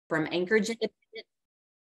from Anchorage Independent,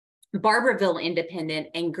 Barberville Independent,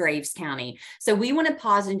 and Graves County. So we want to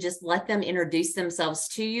pause and just let them introduce themselves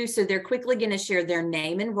to you. So they're quickly going to share their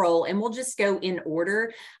name and role, and we'll just go in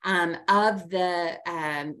order of the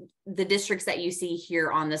districts that you see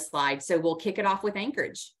here on the slide. So we'll kick it off with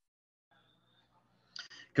Anchorage.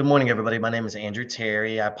 Good morning, everybody. My name is Andrew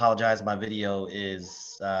Terry. I apologize, my video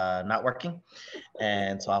is not working,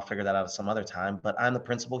 and so I'll figure that out some other time. But I'm the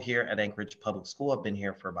principal here at Anchorage Public School. I've been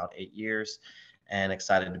here for about 8 years and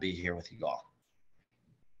excited to be here with you all.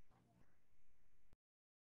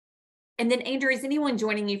 And then Andrew, is anyone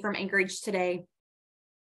joining you from Anchorage today?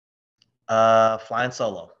 Flying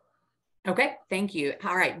solo. Okay, thank you.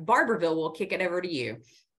 All right, Barberville, we'll kick it over to you.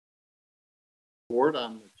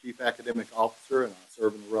 I'm the Chief Academic Officer, and I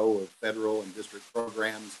serve in the role of federal and district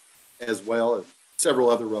programs as well as several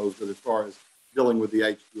other roles. But as far as dealing with the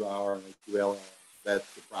HQR and HQL,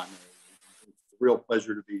 that's the primary reason. It's a real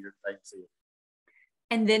pleasure to be here today and see you.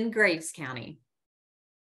 And then Graves County.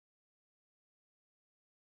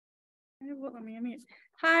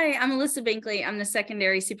 Hi, I'm Alyssa Binkley. I'm the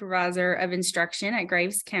Secondary Supervisor of Instruction at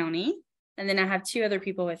Graves County. And then I have 2 other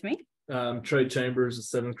people with me. Trey Chambers, a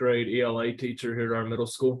 7th grade ELA teacher here at our middle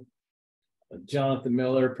school. Jonathan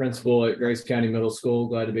Miller, principal at Grace County Middle School.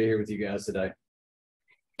 Glad to be here with you guys today.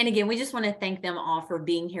 And again, we just want to thank them all for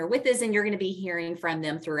being here with us, and you're going to be hearing from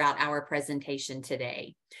them throughout our presentation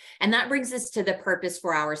today. And that brings us to the purpose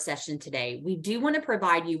for our session today. We do want to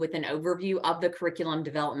provide you with an overview of the curriculum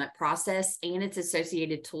development process and its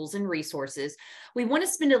associated tools and resources. We want to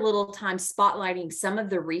spend a little time spotlighting some of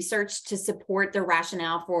the research to support the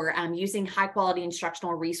rationale for using high quality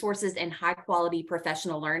instructional resources and high quality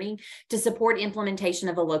professional learning to support implementation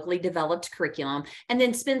of a locally developed curriculum, and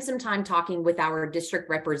then spend some time talking with our district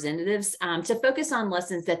representatives to focus on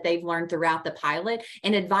lessons that they've learned throughout the pilot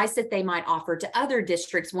and advice that they might offer to other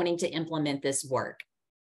districts wanting to implement this work.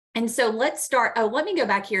 And so let's start. Oh, let me go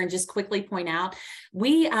back here and just quickly point out,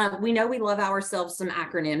 we know we love ourselves some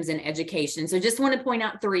acronyms in education. So just want to point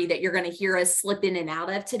out 3 that you're going to hear us slip in and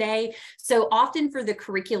out of today. So often for the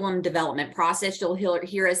curriculum development process, you'll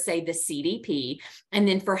hear us say the CDP. And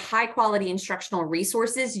then for high quality instructional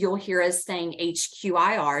resources, you'll hear us saying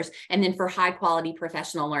HQIRs. And then for high quality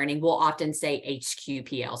professional learning, we'll often say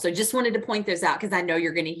HQPL. So just wanted to point those out because I know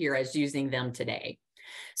you're going to hear us using them today.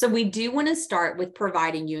 So we do want to start with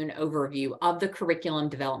providing you an overview of the curriculum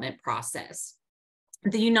development process.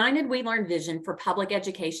 The United We Learn vision for public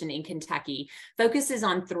education in Kentucky focuses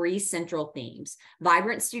on 3 central themes: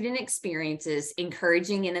 vibrant student experiences,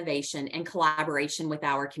 encouraging innovation, and collaboration with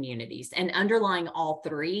our communities. And underlying all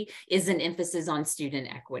 3 is an emphasis on student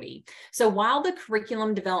equity. So while the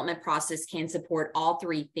curriculum development process can support all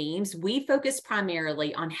 3 themes, we focus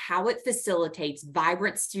primarily on how it facilitates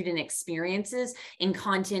vibrant student experiences in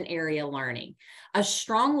content area learning. A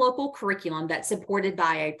strong local curriculum that's supported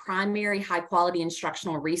by a primary high-quality instructional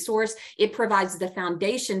resource, it provides the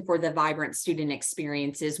foundation for the vibrant student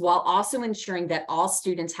experiences while also ensuring that all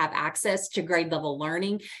students have access to grade level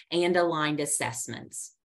learning and aligned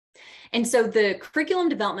assessments. And so the curriculum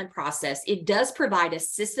development process, it does provide a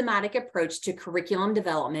systematic approach to curriculum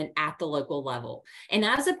development at the local level. And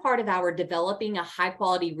as a part of our developing a high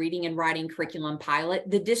quality reading and writing curriculum pilot,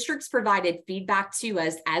 the districts provided feedback to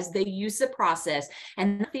us as they use the process,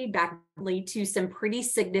 and that feedback lead to some pretty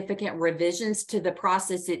significant revisions to the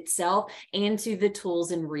process itself and to the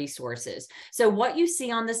tools and resources. So what you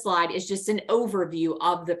see on the slide is just an overview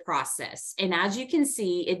of the process. And as you can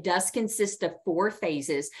see, it does consist of 4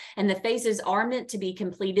 phases, and the phases are meant to be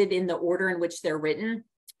completed in the order in which they're written,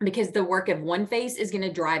 because the work of one phase is going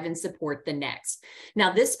to drive and support the next.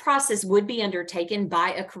 Now, this process would be undertaken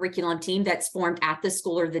by a curriculum team that's formed at the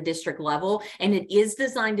school or the district level, and it is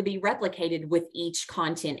designed to be replicated with each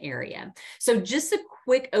content area. So just a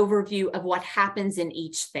quick overview of what happens in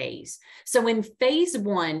each phase. So in phase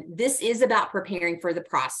 1, this is about preparing for the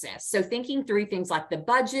process. So thinking through things like the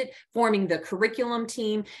budget, forming the curriculum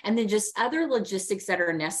team, and then just other logistics that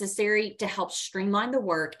are necessary to help streamline the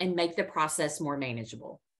work and make the process more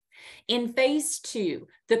manageable. In phase 2,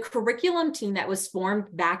 the curriculum team that was formed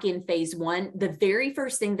back in phase 1, the very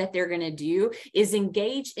first thing that they're going to do is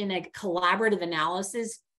engage in a collaborative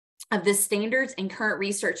analysis of the standards and current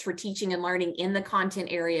research for teaching and learning in the content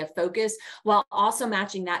area of focus, while also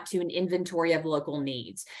matching that to an inventory of local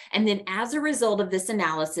needs. And then as a result of this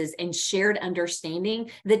analysis and shared understanding,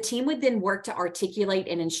 the team would then work to articulate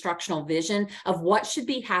an instructional vision of what should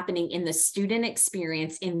be happening in the student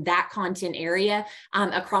experience in that content area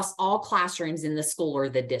across all classrooms in the school or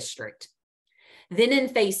the district. Then in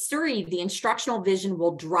phase 3, the instructional vision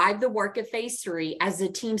will drive the work of phase 3 as the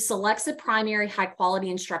team selects a primary high quality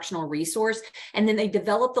instructional resource, and then they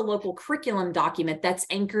develop the local curriculum document that's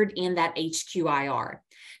anchored in that HQIR.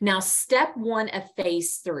 Now, step 1 of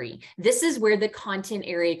phase 3, this is where the content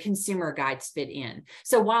area consumer guides fit in.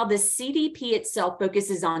 So while the CDP itself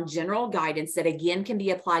focuses on general guidance that again can be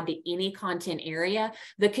applied to any content area,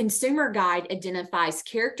 the consumer guide identifies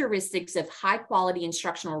characteristics of high quality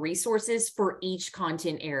instructional resources for each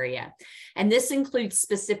content area. And this includes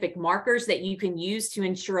specific markers that you can use to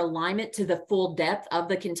ensure alignment to the full depth of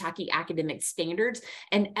the Kentucky academic standards,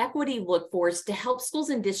 and equity look-fors to help schools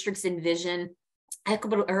and districts envision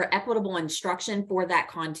equitable instruction for that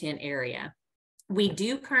content area. We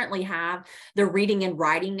do currently have the reading and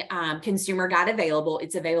writing consumer guide available.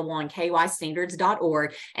 It's available on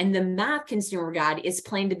kystandards.org, and the math consumer guide is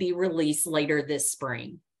planned to be released later this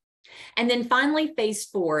spring. And then finally, phase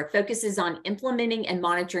 4 focuses on implementing and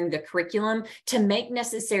monitoring the curriculum to make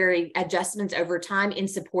necessary adjustments over time in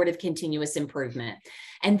support of continuous improvement.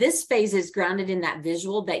 And this phase is grounded in that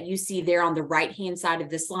visual that you see there on the right-hand side of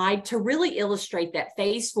the slide to really illustrate that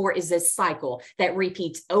phase 4 is a cycle that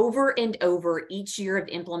repeats over and over each year of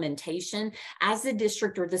implementation as the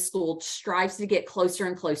district or the school strives to get closer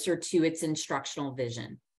and closer to its instructional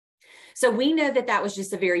vision. So we know that that was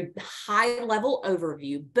just a very high level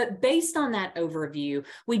overview, but based on that overview,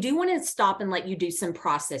 we do want to stop and let you do some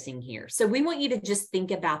processing here. So we want you to just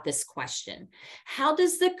think about this question. How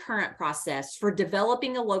does the current process for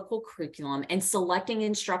developing a local curriculum and selecting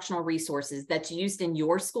instructional resources that's used in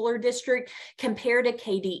your school or district compare to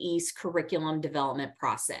KDE's curriculum development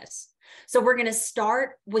process? So we're going to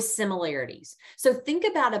start with similarities. So think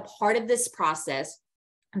about a part of this process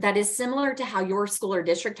that is similar to how your school or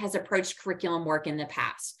district has approached curriculum work in the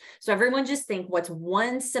past. So everyone just think, what's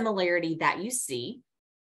one similarity that you see?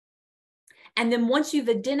 And then once you've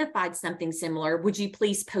identified something similar, would you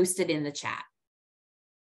please post it in the chat?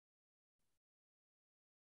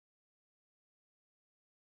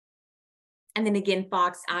 And then again,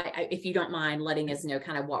 Fox, if you don't mind letting us know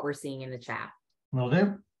kind of what we're seeing in the chat. Will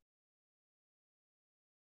do.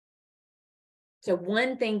 So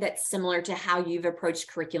one thing that's similar to how you've approached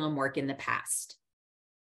curriculum work in the past.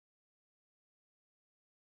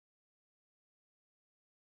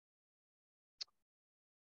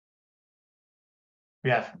 We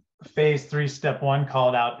have phase 3, step 1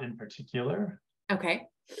 called out in particular. Okay.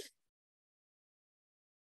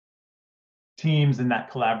 Teams and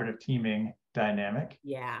that collaborative teaming dynamic.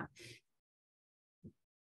 Yeah.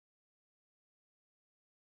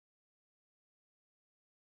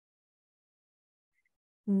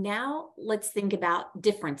 Now let's think about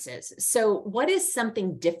differences. So what is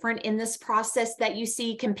something different in this process that you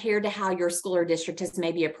see compared to how your school or district has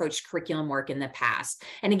maybe approached curriculum work in the past?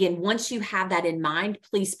 And again, once you have that in mind,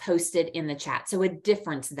 please post it in the chat. So a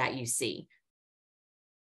difference that you see.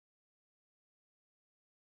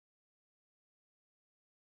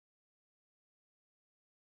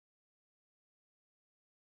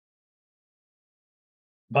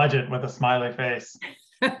 Budget with a smiley face.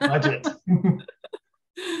 Budget.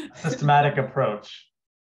 Systematic approach.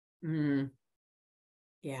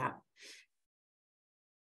 Yeah.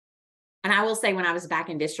 And I will say, when I was back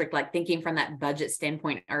in district, like thinking from that budget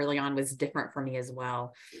standpoint early on was different for me as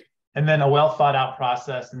well. And then a well thought out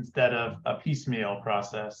process instead of a piecemeal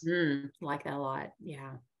process. Like that a lot.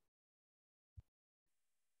 Yeah.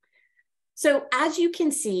 So as you can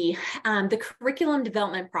see, the curriculum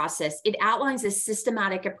development process, it outlines a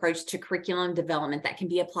systematic approach to curriculum development that can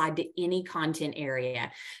be applied to any content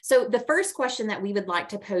area. So the first question that we would like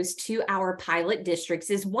to pose to our pilot districts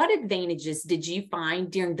is, what advantages did you find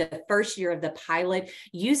during the first year of the pilot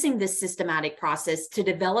using this systematic process to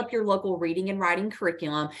develop your local reading and writing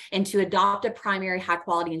curriculum and to adopt a primary high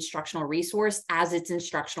quality instructional resource as its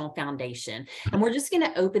instructional foundation? And we're just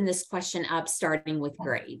going to open this question up starting with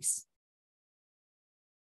Graves.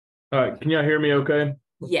 All right, can y'all hear me okay?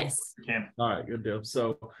 Yes. Okay. All right, good deal.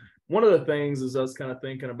 So one of the things is us kind of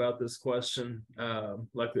thinking about this question,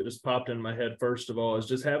 like that just popped in my head, first of all, is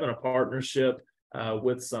just having a partnership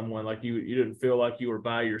with someone. Like you didn't feel like you were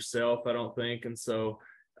by yourself, I don't think. And so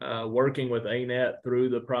working with ANET through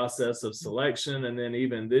the process of selection, and then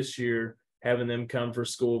even this year, having them come for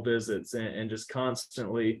school visits and just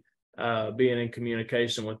constantly being in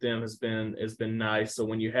communication with them has been nice. So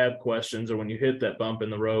when you have questions or when you hit that bump in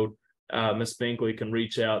the road, Ms. Binkley can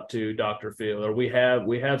reach out to Dr. Field, or we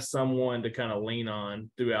have someone to kind of lean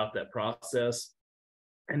on throughout that process.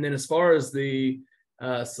 And then as far as the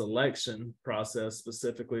selection process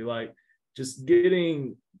specifically, like just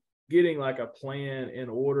getting getting like a plan in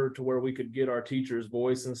order to where we could get our teachers'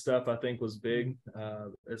 voice and stuff, I think was big,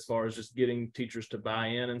 as far as just getting teachers to buy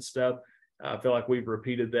in and stuff. I feel like we've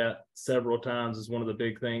repeated that several times as one of the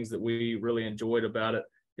big things that we really enjoyed about it,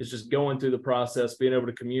 is just going through the process, being able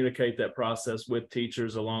to communicate that process with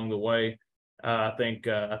teachers along the way. I think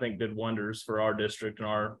did wonders for our district and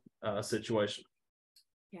our situation.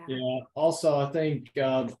 Yeah. Also, I think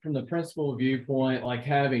from the principal viewpoint, like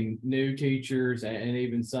having new teachers and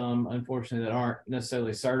even some, unfortunately, that aren't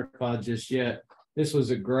necessarily certified just yet, this was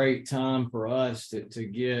a great time for us to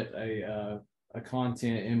get a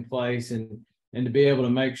content in place and to be able to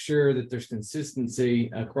make sure that there's consistency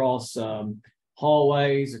across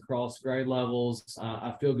hallways, across grade levels.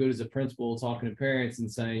 I feel good as a principal talking to parents and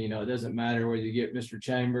saying, it doesn't matter whether you get Mr.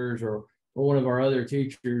 Chambers or one of our other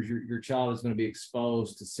teachers, your child is going to be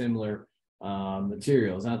exposed to similar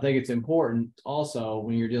materials. And I think it's important also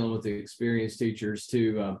when you're dealing with the experienced teachers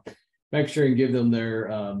to make sure and give them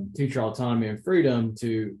their teacher autonomy and freedom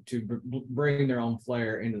to bring their own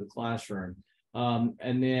flair into the classroom.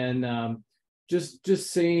 And then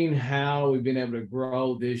just seeing how we've been able to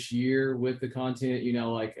grow this year with the content,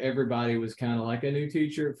 like everybody was kind of like a new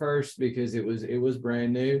teacher at first because it was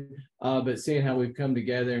brand new, but seeing how we've come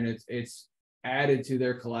together and it's added to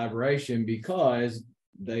their collaboration because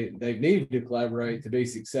they've needed to collaborate to be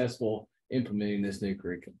successful implementing this new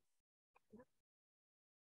curriculum.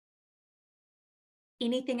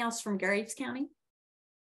 Anything else from Graves County?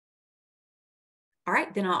 All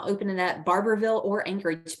right, then I'll open it up. Barberville or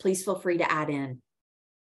Anchorage, please feel free to add in.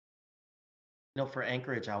 For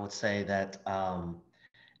Anchorage, I would say that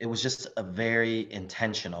it was just a very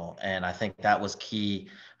intentional, and I think that was key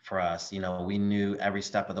for us. We knew every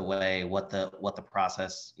step of the way what the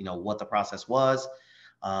process, what the process was.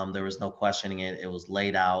 There was no questioning it. It was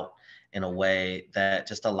laid out in a way that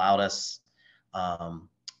just allowed us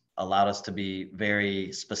to be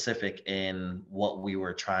very specific in what we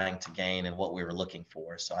were trying to gain and what we were looking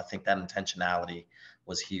for. So I think that intentionality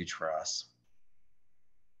was huge for us.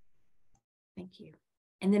 Thank you.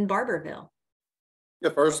 And then Barberville. Yeah,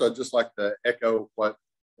 first, I'd just like to echo what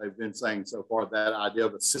they've been saying so far, that idea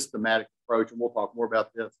of a systematic approach. And we'll talk more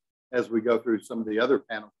about this as we go through some of the other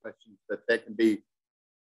panel questions, that can be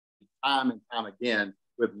time and time again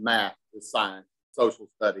with math, with science, social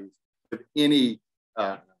studies, with any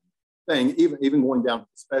thing, even going down to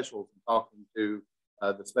the specials and talking to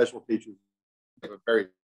the special teachers.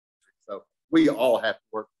 So we all have to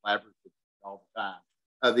work collaboratively all the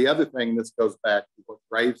time. The other thing, this goes back to what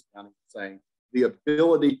Graves County was saying, the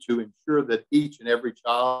ability to ensure that each and every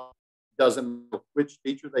child, doesn't matter which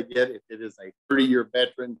teacher they get, if it is a 30-year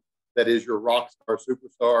veteran that is your rock star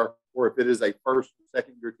superstar, or if it is a first or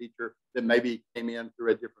second year teacher that maybe came in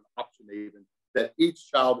through a different option even, that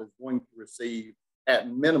each child is going to receive at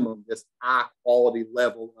minimum this high quality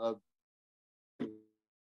level of,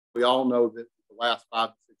 we all know that the last 5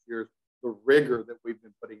 to 6 years, the rigor that we've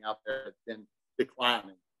been putting out there has been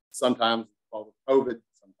declining. Sometimes it's called COVID,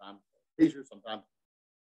 sometimes teachers, sometimes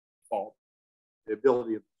fault the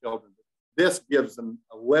ability of the children. This gives them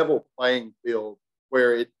a level playing field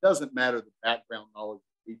where it doesn't matter the background knowledge of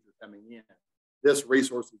the teacher coming in. This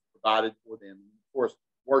resource is provided for them. And of course,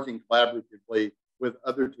 working collaboratively with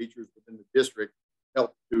other teachers within the district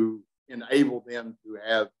help to enable them to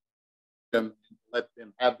have them, let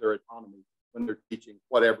them have their autonomy when they're teaching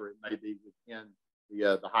whatever it may be within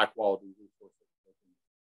the high quality resources.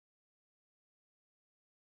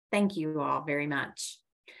 Thank you all very much.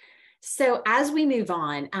 So as we move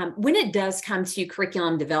on, when it does come to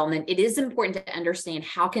curriculum development, it is important to understand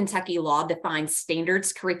how Kentucky law defines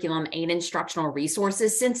standards, curriculum, and instructional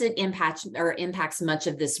resources, since it impacts much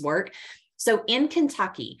of this work. So in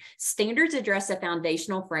Kentucky, standards address a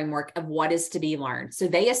foundational framework of what is to be learned. So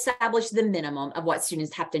they establish the minimum of what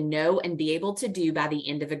students have to know and be able to do by the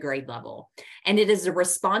end of a grade level. And it is the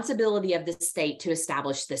responsibility of the state to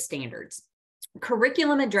establish the standards.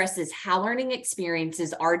 Curriculum addresses how learning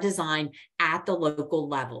experiences are designed at the local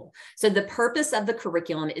level. So the purpose of the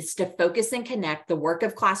curriculum is to focus and connect the work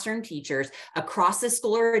of classroom teachers across the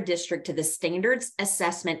school or a district to the standards,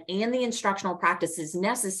 assessment, and the instructional practices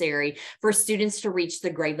necessary for students to reach the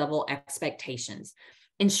grade level expectations.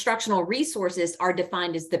 Instructional resources are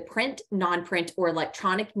defined as the print, non-print, or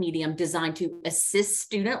electronic medium designed to assist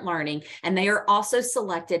student learning, and they are also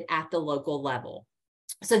selected at the local level.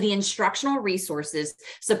 So the instructional resources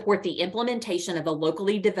support the implementation of a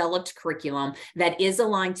locally developed curriculum that is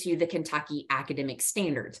aligned to the Kentucky academic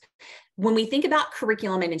standards. When we think about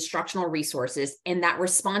curriculum and instructional resources and that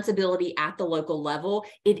responsibility at the local level,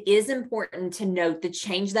 it is important to note the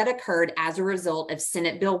change that occurred as a result of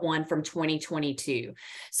Senate Bill 1 from 2022.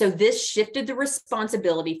 So this shifted the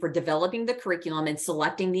responsibility for developing the curriculum and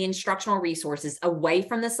selecting the instructional resources away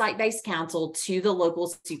from the site-based council to the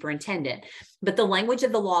local superintendent. But the language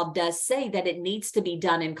of the law does say that it needs to be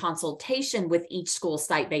done in consultation with each school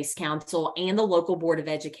site-based council and the local board of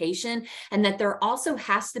education, and that there also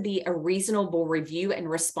has to be a reasonable review and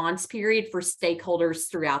response period for stakeholders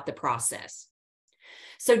throughout the process.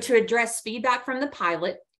 So to address feedback from the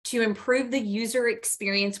pilot, to improve the user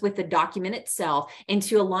experience with the document itself, and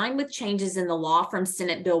to align with changes in the law from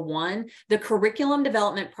Senate Bill 1, the curriculum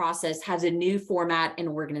development process has a new format and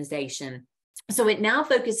organization. So it now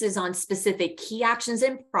focuses on specific key actions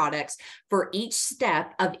and products for each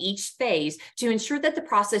step of each phase to ensure that the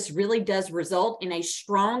process really does result in a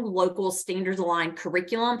strong local standards-aligned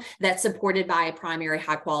curriculum that's supported by a primary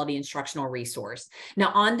high-quality instructional resource.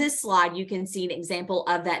 Now on this slide, you can see an example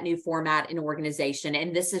of that new format and organization,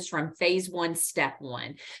 and this is from phase 1, step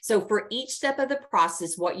 1. So for each step of the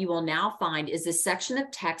process, what you will now find is a section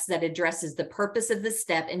of text that addresses the purpose of the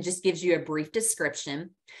step and just gives you a brief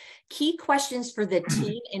description. Key questions for the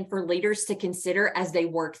team and for leaders to consider as they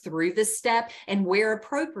work through this step, and where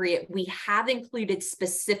appropriate, we have included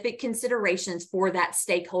specific considerations for that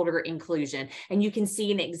stakeholder inclusion. And you can see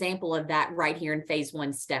an example of that right here in phase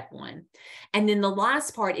 1, step 1. And then the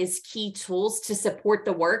last part is key tools to support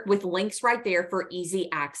the work with links right there for easy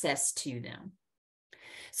access to them.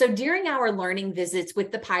 So during our learning visits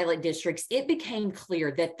with the pilot districts, it became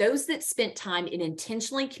clear that those that spent time in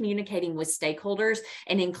intentionally communicating with stakeholders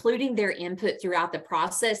and including their input throughout the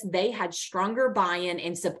process, they had stronger buy-in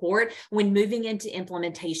and support when moving into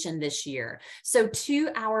implementation this year. So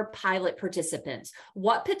to our pilot participants,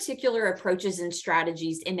 what particular approaches and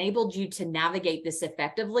strategies enabled you to navigate this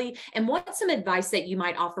effectively? And what's some advice that you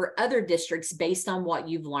might offer other districts based on what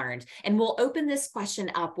you've learned? And we'll open this question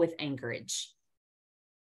up with Anchorage.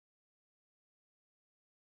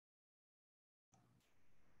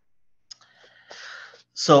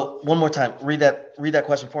 So one more time, read that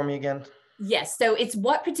question for me again. Yes. So it's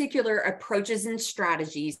what particular approaches and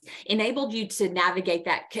strategies enabled you to navigate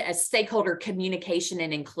that stakeholder communication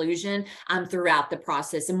and inclusion throughout the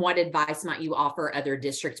process, and what advice might you offer other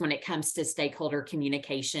districts when it comes to stakeholder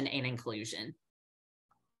communication and inclusion?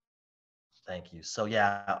 Thank you. So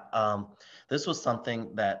yeah, this was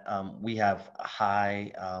something that we have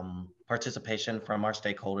high participation from our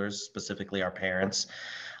stakeholders, specifically our parents.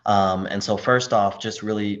 And so first off, just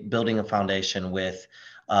really building a foundation with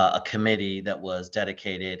a committee that was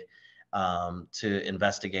dedicated to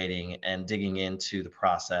investigating and digging into the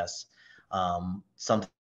process. Something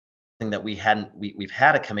that we've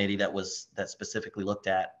had a committee that specifically looked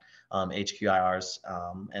at HQIRs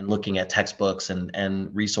and looking at textbooks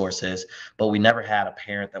and resources, but we never had a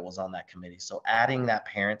parent that was on that committee. So adding that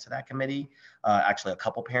parent to that committee, actually a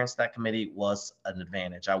couple parents to that committee, was an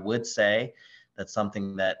advantage. I would say that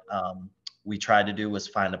something that we tried to do was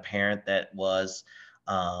find a parent that was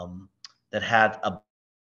that had a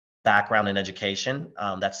background in education.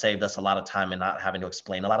 That saved us a lot of time and not having to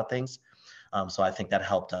explain a lot of things. So I think that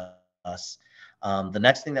helped us. The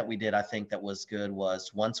next thing that we did, I think that was good,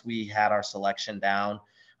 was once we had our selection down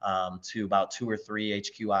to about 2 or 3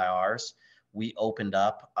 HQIRs, we opened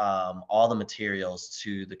up all the materials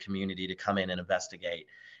to the community to come in and investigate.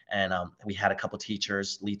 And we had a couple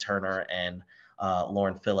teachers, Lee Turner and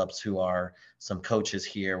Lauren Phillips, who are some coaches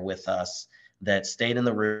here with us, that stayed in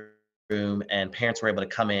the room, and parents were able to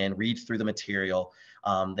come in, read through the material.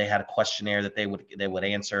 They had a questionnaire that they would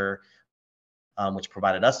answer, which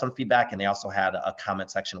provided us some feedback, and they also had a comment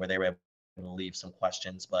section where they were able to leave some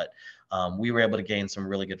questions. But we were able to gain some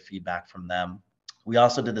really good feedback from them. We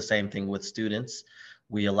also did the same thing with students.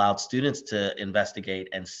 We allowed students to investigate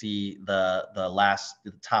and see the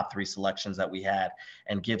top 3 selections that we had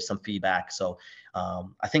and give some feedback. So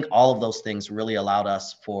I think all of those things really allowed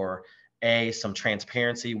us for some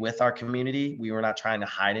transparency with our community. We were not trying to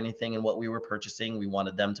hide anything in what we were purchasing. We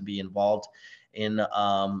wanted them to be involved in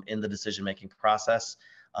the decision-making process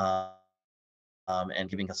and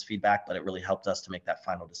giving us feedback, but it really helped us to make that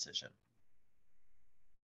final decision.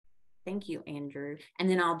 Thank you, Andrew. And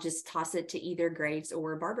then I'll just toss it to either Graves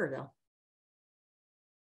or Barberville.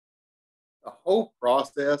 The whole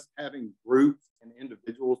process, having groups and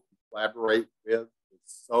individuals to collaborate with, is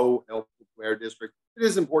so helpful to our district. It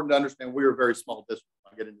is important to understand we are a very small district.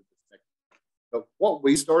 I'll get into this next. But what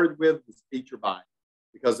we started with was teacher buy-in,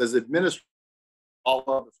 because as administrators, all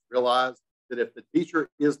of us realize that if the teacher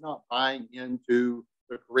is not buying into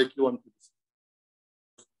the curriculum,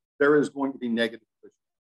 there is going to be negative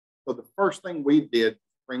pushback. So the first thing we did was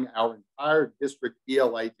bring our entire district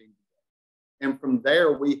ELA team together. And from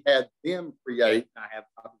there, we had them create, and I have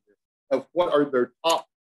copies of what are their top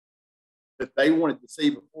that they wanted to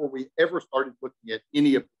see before we ever started looking at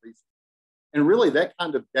any of the research. And really, that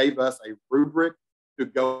kind of gave us a rubric to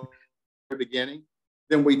go at the beginning.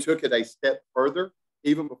 Then we took it a step further,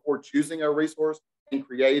 even before choosing our resource, and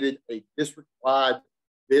created a district-wide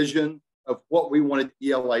vision of what we wanted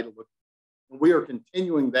ELA to look like. And we are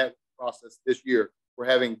continuing that process this year. We're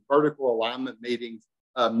having vertical alignment meetings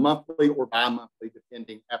monthly or bi-monthly,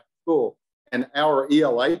 depending after school. And our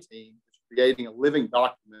ELA team is creating a living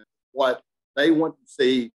document of what they want to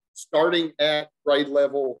see starting at grade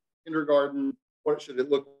level, kindergarten, what should it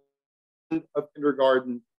look like of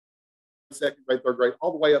kindergarten, second grade, third grade,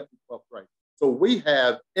 all the way up to 12th grade. So we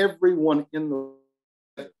have everyone in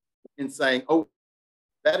the in saying, oh,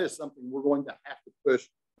 that is something we're going to have to push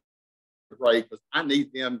grade because I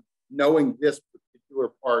need them knowing this particular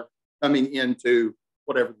part coming into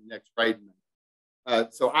whatever the next grade means.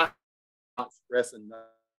 So I'm not stressing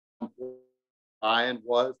buy-in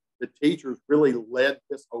was. The teachers really led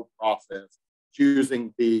this whole process,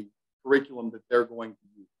 choosing the curriculum that they're going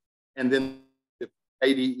to use. And then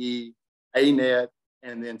ADE, ANET,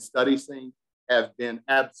 and then StudySync have been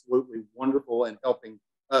absolutely wonderful in helping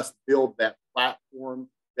us build that platform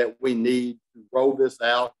that we need to roll this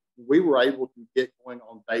out. We were able to get going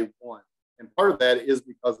on day one. And part of that is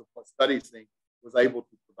because of what StudySync was able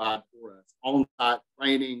to provide for us. On-site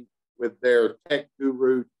training with their tech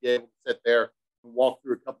guru to be able to sit there and walk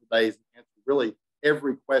through a couple of days and answer really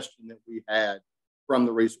every question that we had from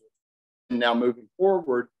the resource. And now moving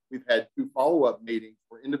forward, we've had 2 follow-up meetings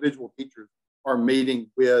where individual teachers are meeting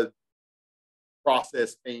with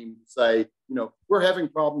process team to say, you know, we're having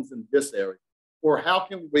problems in this area, or how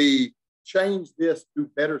can we change this to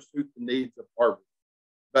better suit the needs of Harvard?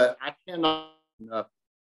 But I cannot enough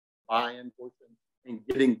buy-in portion and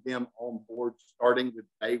getting them on board starting with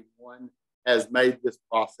day one has made this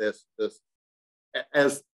process just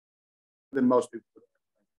as than most people.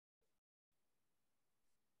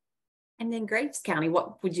 And then Graves County,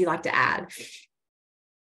 what would you like to add?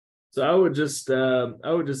 So I would just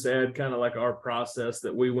add kind of like our process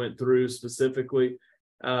that we went through specifically.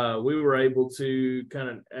 We were able to kind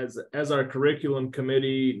of, as our curriculum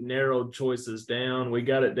committee narrowed choices down, we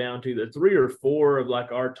got it down to either 3 or 4 of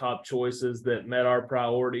like our top choices that met our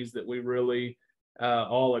priorities that we really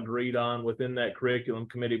all agreed on within that curriculum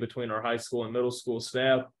committee between our high school and middle school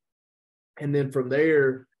staff. And then from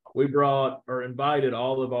there, we brought or invited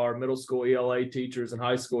all of our middle school ELA teachers and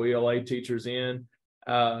high school ELA teachers in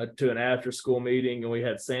to an after school meeting. And we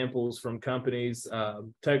had samples from companies,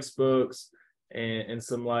 textbooks, and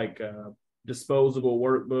some like disposable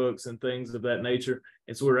workbooks and things of that nature.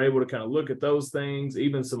 And so we were able to kind of look at those things,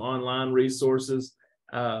 even some online resources.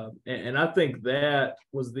 And I think that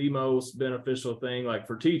was the most beneficial thing, like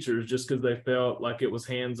for teachers, just because they felt like it was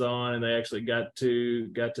hands-on and they actually got to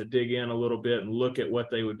dig in a little bit and look at what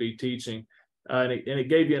they would be teaching. And it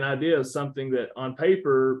gave you an idea of something that on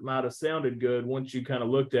paper might have sounded good. Once you kind of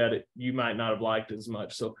looked at it, you might not have liked as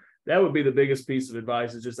much. So that would be the biggest piece of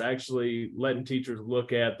advice, is just actually letting teachers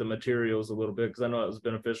look at the materials a little bit, because I know it was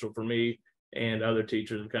beneficial for me, and other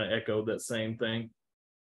teachers have kind of echoed that same thing.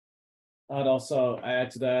 I'd also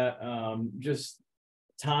add to that, just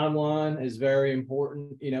timeline is very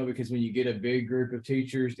important, you know, because when you get a big group of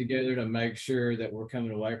teachers together, to make sure that we're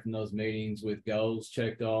coming away from those meetings with goals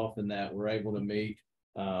checked off and that we're able to meet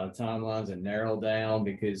timelines and narrow down,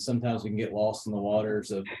 because sometimes we can get lost in the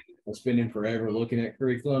waters of spending forever looking at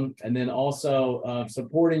curriculum. And then also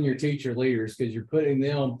supporting your teacher leaders, because you're putting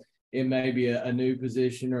them in maybe a new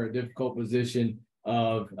position or a difficult position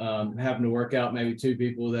of having to work out maybe 2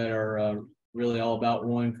 people that are really all about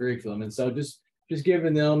one curriculum. And so just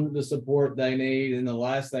giving them the support they need. And the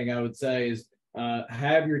last thing I would say is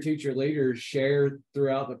have your teacher leaders share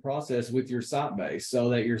throughout the process with your site base, so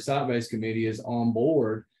that your site base committee is on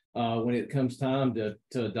board when it comes time to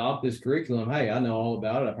adopt this curriculum. Hey, I know all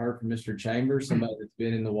about it. I've heard from Mr. Chambers, somebody that's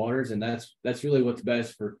been in the waters, and that's really what's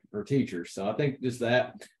best for teachers. So I think just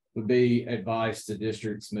that would be advice to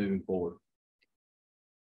districts moving forward.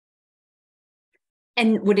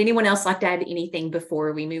 And would anyone else like to add anything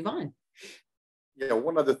before we move on? Yeah,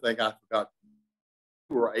 one other thing I forgot.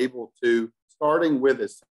 We were able to, starting with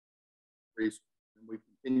this research, and we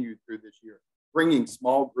continued through this year, bringing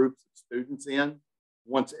small groups of students in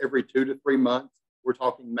once every 2 to 3 months. We're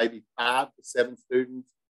talking maybe 5 to 7 students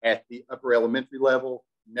at the upper elementary level,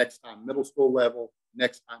 next time middle school level,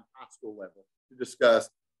 next time high school level, to discuss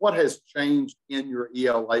what has changed in your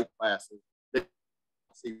ELA classes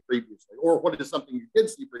see previously, or what is something you did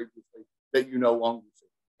see previously that you no longer see.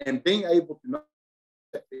 And being able to know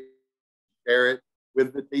that, share it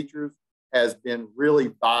with the teachers has been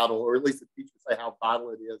really vital, or at least the teachers say how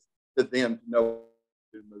vital it is to them to know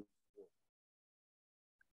to move forward.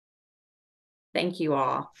 Thank you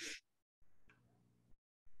all.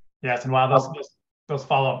 Yes, and while those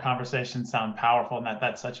follow-up conversations sound powerful, and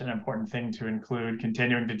that's such an important thing to include,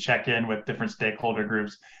 continuing to check in with different stakeholder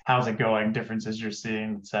groups. How's it going? Differences you're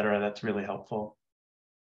seeing, et cetera. That's really helpful.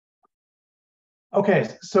 Okay,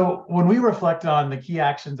 so when we reflect on the key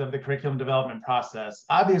actions of the curriculum development process,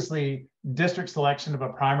 obviously district selection of a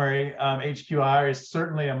primary HQIR is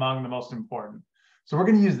certainly among the most important. So we're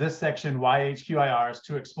going to use this section, Why HQIRs,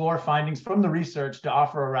 to explore findings from the research to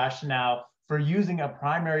offer a rationale for using a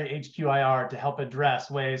primary HQIR to help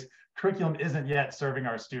address ways curriculum isn't yet serving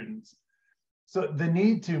our students. So the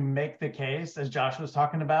need to make the case, as Josh was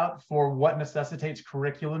talking about, for what necessitates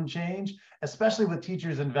curriculum change, especially with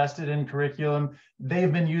teachers invested in curriculum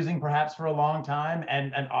they've been using perhaps for a long time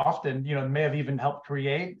and often, may have even helped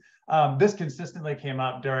create. This consistently came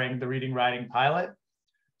up during the reading writing pilot.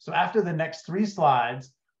 So after the next 3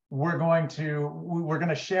 slides, we're going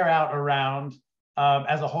to share out around,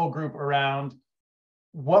 as a whole group, around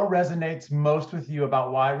what resonates most with you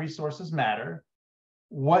about why resources matter,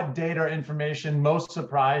 what data or information most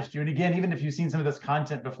surprised you. And again, even if you've seen some of this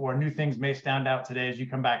content before, new things may stand out today as you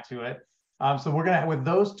come back to it. So we're going to, with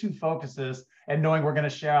those 2 focuses and knowing we're going to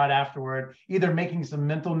share out afterward, either making some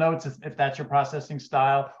mental notes if that's your processing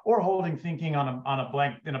style, or holding thinking in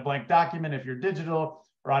a blank document if you're digital,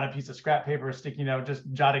 or on a piece of scrap paper or sticky note, just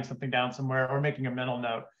jotting something down somewhere, or making a mental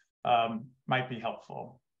note might be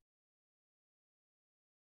helpful.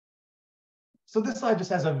 So this slide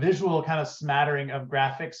just has a visual kind of smattering of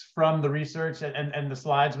graphics from the research and the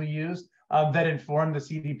slides we used that inform the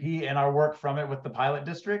CDP and our work from it with the pilot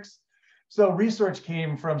districts. So research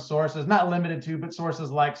came from sources, not limited to, but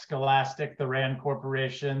sources like Scholastic, the RAND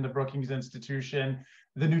Corporation, the Brookings Institution,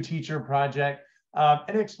 the New Teacher Project,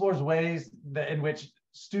 and it explores ways in which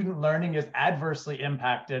student learning is adversely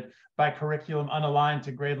impacted by curriculum unaligned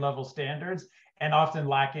to grade level standards and often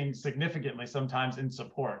lacking significantly sometimes in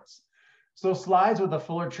supports. So slides with a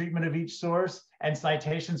fuller treatment of each source and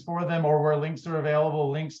citations for them, or where links are available,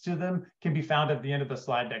 links to them can be found at the end of the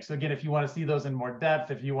slide deck. So again, if you want to see those in more depth,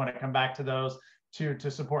 if you want to come back to those to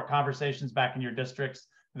support conversations back in your districts,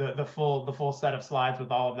 the full set of slides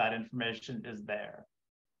with all of that information is there.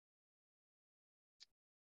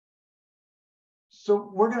 So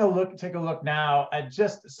we're going to take a look now at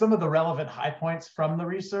just some of the relevant high points from the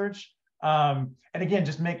research. And again,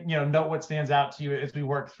 just note what stands out to you as we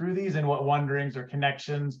work through these, and what wonderings or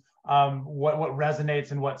connections, what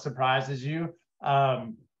resonates and what surprises you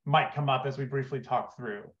might come up as we briefly talk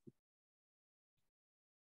through.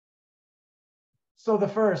 So the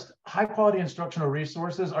first, high quality instructional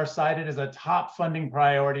resources are cited as a top funding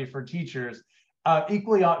priority for teachers,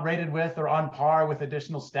 equally rated with or on par with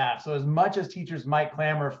additional staff. So as much as teachers might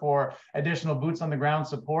clamor for additional boots on the ground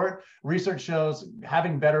support, research shows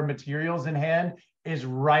having better materials in hand is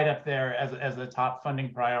right up there as a top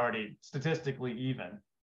funding priority, statistically even.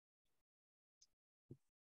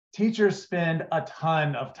 Teachers spend a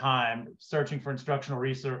ton of time searching for instructional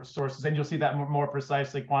resources, and you'll see that more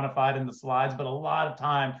precisely quantified in the slides, but a lot of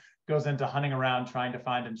time goes into hunting around trying to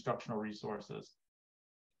find instructional resources.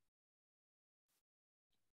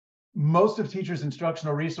 Most of teachers'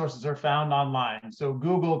 instructional resources are found online. So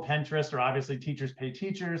Google, Pinterest, or obviously Teachers Pay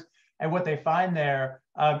Teachers. And what they find there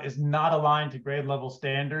is not aligned to grade level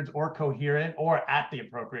standards or coherent or at the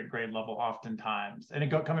appropriate grade level oftentimes. And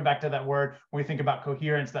coming back to that word, when we think about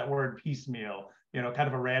coherence, that word piecemeal, kind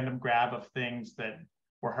of a random grab of things that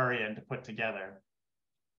we're hurrying to put together.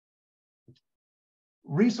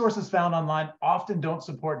 Resources found online often don't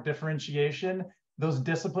support differentiation, those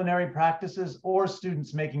disciplinary practices, or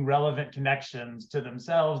students making relevant connections to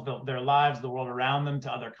themselves, their lives, the world around them,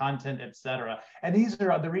 to other content, et cetera. And these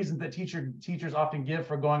are the reasons that teachers often give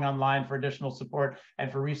for going online for additional support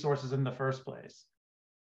and for resources in the first place.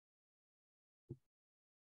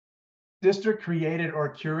 District created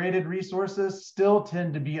or curated resources still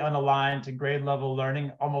tend to be unaligned to grade level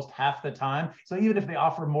learning almost half the time. So even if they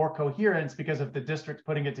offer more coherence, because if the district's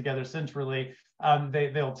putting it together centrally,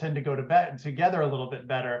 they'll tend to go together a little bit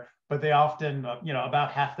better, but they often,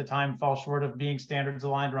 about half the time fall short of being standards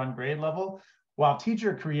aligned or on grade level, while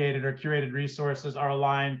teacher created or curated resources are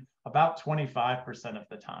aligned about 25% of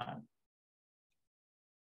the time.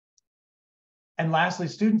 And lastly,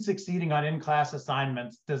 students succeeding on in-class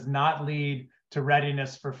assignments does not lead to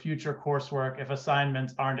readiness for future coursework if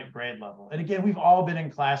assignments aren't at grade level. And again, we've all been in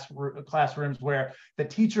classrooms where the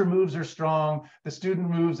teacher moves are strong, the student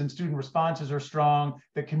moves and student responses are strong,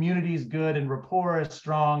 the community is good and rapport is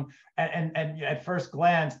strong. And at first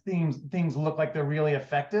glance, things look like they're really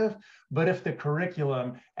effective. But if the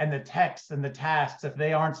curriculum and the texts and the tasks, if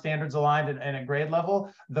they aren't standards aligned and at grade level,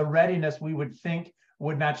 the readiness we would think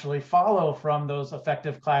would naturally follow from those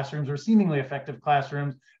effective classrooms or seemingly effective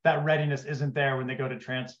classrooms, that readiness isn't there when they go to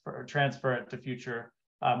transfer it to future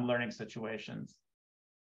learning situations.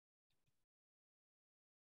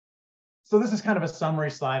 So this is kind of a summary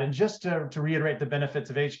slide. And just to reiterate the benefits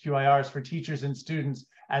of HQIRs for teachers and students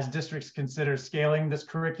as districts consider scaling this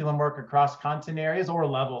curriculum work across content areas or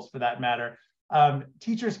levels for that matter,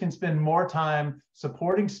 teachers can spend more time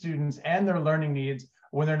supporting students and their learning needs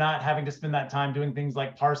when they're not having to spend that time doing things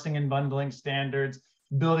like parsing and bundling standards,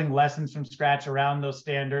 building lessons from scratch around those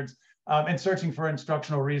standards, and searching for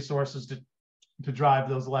instructional resources to drive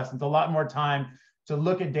those lessons. A lot more time to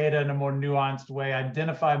look at data in a more nuanced way,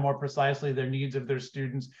 identify more precisely their needs of their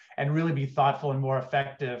students, and really be thoughtful and more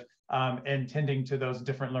effective in tending to those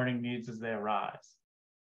different learning needs as they arise.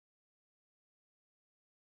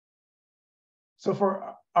 So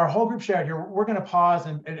for our whole group shared here, we're going to pause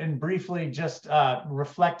and briefly just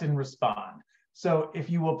reflect and respond. So if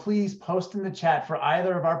you will please post in the chat for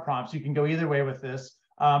either of our prompts, you can go either way with this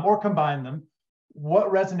or combine them.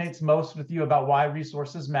 What resonates most with you about why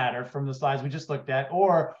resources matter from the slides we just looked at,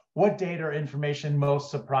 or what data or information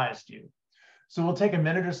most surprised you? So we'll take a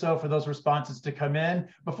minute or so for those responses to come in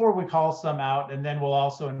before we call some out, and then we'll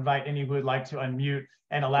also invite any who would like to unmute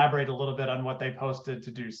and elaborate a little bit on what they posted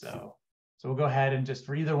to do so. So we'll go ahead and just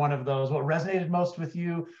for either one of those, what resonated most with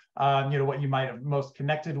you, what you might have most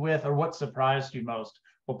connected with, or what surprised you most,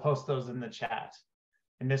 we'll post those in the chat.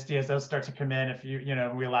 And Misty, as those start to come in, if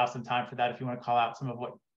we allow some time for that, if you want to call out some of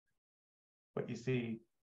what you see.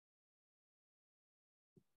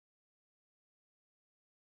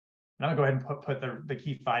 And I'm gonna go ahead and put the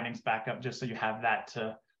key findings back up just so you have that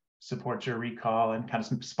to support your recall and kind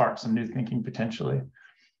of spark some new thinking potentially.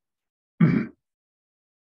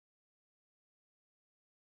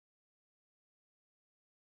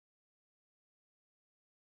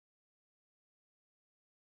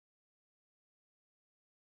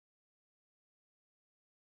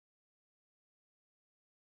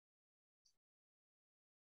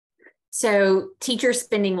 So teachers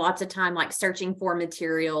spending lots of time like searching for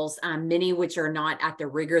materials, many which are not at the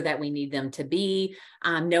rigor that we need them to be,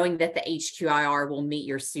 knowing that the HQIR will meet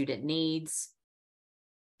your student needs.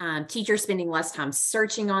 Teachers spending less time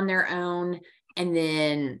searching on their own, and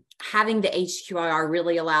then having the HQIR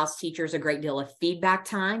really allows teachers a great deal of feedback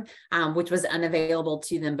time, which was unavailable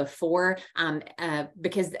to them before,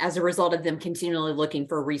 because as a result of them continually looking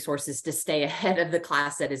for resources to stay ahead of the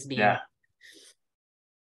class that is being.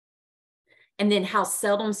 And then how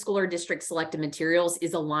seldom school or district selected materials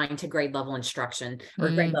is aligned to grade level instruction or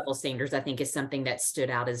grade level standards, I think is something that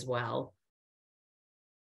stood out as well.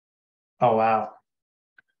 Oh, wow.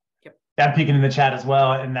 Yep. I'm peeking in the chat as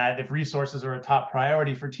well, in that if resources are a top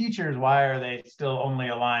priority for teachers, why are they still only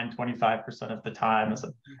aligned 25% of the time? It's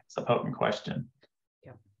a potent question.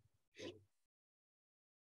 Yep.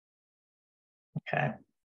 Okay.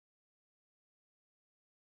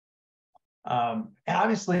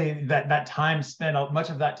 Obviously, that time spent, much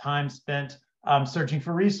of that time spent searching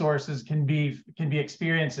for resources can be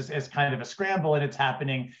experienced as kind of a scramble, and it's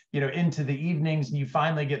happening, into the evenings, and you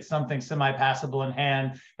finally get something semi-passable in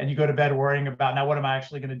hand, and you go to bed worrying about, now what am I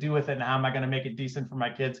actually going to do with it, and how am I going to make it decent for my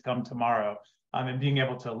kids come tomorrow? And being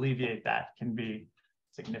able to alleviate that can be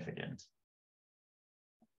significant.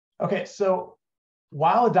 Okay, so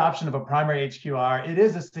while adoption of a primary HQR, it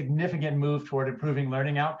is a significant move toward improving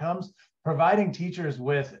learning outcomes. Providing teachers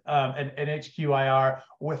with an HQIR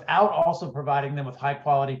without also providing them with high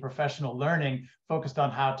quality professional learning focused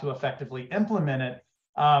on how to effectively implement it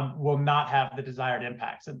will not have the desired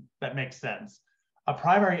impacts. And that makes sense. A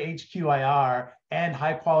primary HQIR and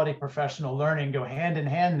high quality professional learning go hand in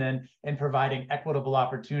hand then in providing equitable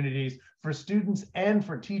opportunities for students and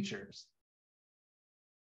for teachers.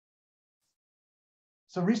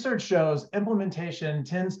 So research shows implementation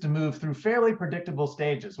tends to move through fairly predictable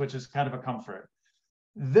stages, which is kind of a comfort.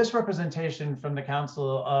 This representation from the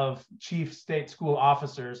Council of Chief State School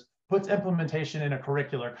Officers puts implementation in a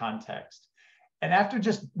curricular context. And after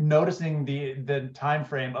just noticing the time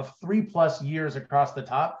frame of 3+ years across the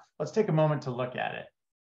top, let's take a moment to look at it.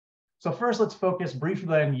 So first, let's focus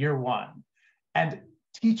briefly on year 1. And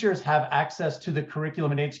teachers have access to the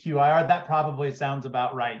curriculum in HQIR. That probably sounds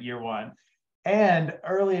about right, year 1. And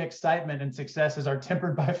early excitement and successes are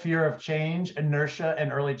tempered by fear of change, inertia,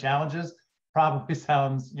 and early challenges. Probably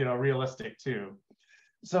sounds, realistic too.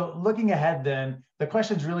 So looking ahead then, the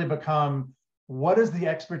questions really become, what is the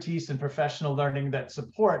expertise and professional learning that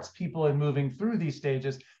supports people in moving through these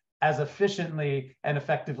stages as efficiently and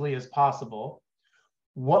effectively as possible?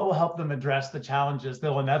 What will help them address the challenges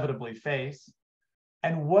they'll inevitably face?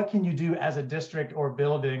 And what can you do as a district or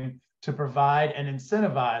building to provide and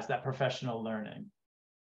incentivize that professional learning?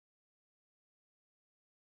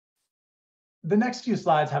 The next few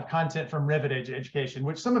slides have content from Rivet Education,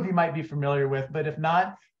 which some of you might be familiar with, but if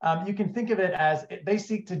not, you can think of it as they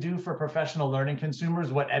seek to do for professional learning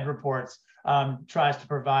consumers what EdReports tries to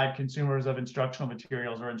provide consumers of instructional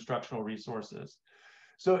materials or instructional resources.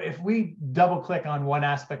 So if we double click on one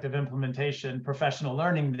aspect of implementation, professional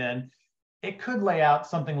learning, then it could lay out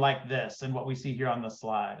something like this and what we see here on the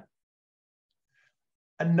slide.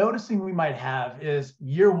 A noticing we might have is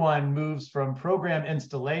year one moves from program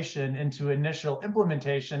installation into initial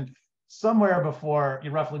implementation somewhere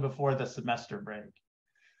roughly before the semester break.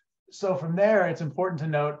 So from there, it's important to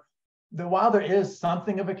note that while there is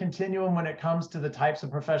something of a continuum when it comes to the types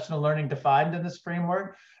of professional learning defined in this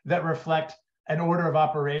framework that reflect an order of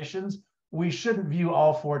operations, we shouldn't view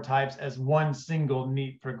all four types as one single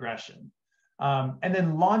neat progression. And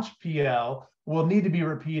then launch PL will need to be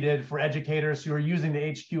repeated for educators who are using the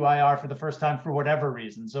HQIR for the first time for whatever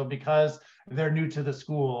reason. So because they're new to the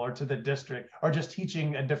school or to the district or just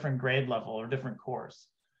teaching a different grade level or different course.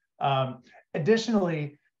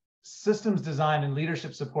 Additionally, systems design and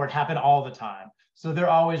leadership support happen all the time. So they're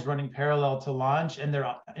always running parallel to launch, and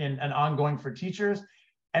they're ongoing for teachers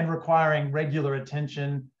and requiring regular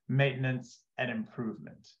attention, maintenance, and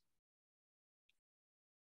improvement.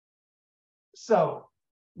 So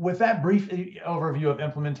with that brief overview of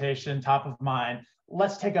implementation top of mind,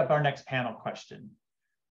 let's take up our next panel question.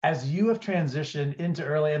 As you have transitioned into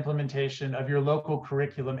early implementation of your local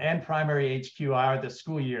curriculum and primary HQR this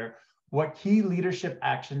school year, what key leadership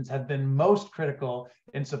actions have been most critical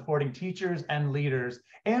in supporting teachers and leaders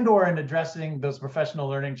and/or in addressing those professional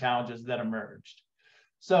learning challenges that emerged?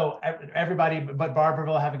 So everybody but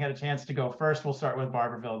Barberville having had a chance to go first, we'll start with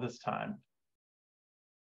Barberville this time.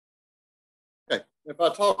 Okay, if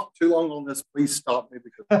I talk too long on this, please stop me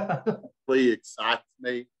because it really excites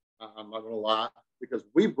me. I'm not going to lie, because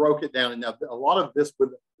we broke it down, and now a lot of this with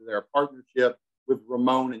their partnership with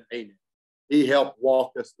Ramon and Aiden. He helped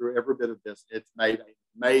walk us through every bit of this. It's made a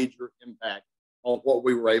major impact on what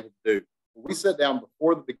we were able to do. We sat down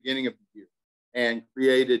before the beginning of the year and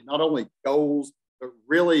created not only goals, but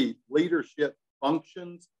really leadership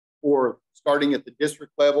functions for starting at the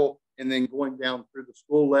district level and then going down through the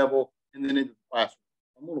school level and then into the classroom.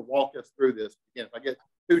 I'm going to walk us through this. Again, if I get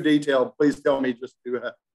too detailed, please tell me just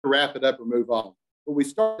to wrap it up or move on. But we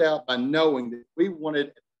started out by knowing that we wanted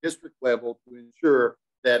at the district level to ensure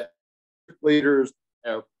that leaders,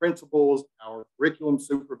 our principals, our curriculum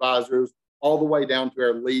supervisors, all the way down to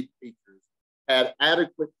our lead teachers, had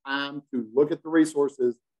adequate time to look at the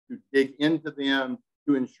resources, to dig into them,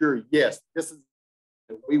 to ensure, yes, this is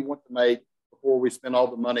what we want to make before we spend all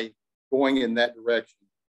the money going in that direction.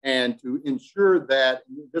 And to ensure that,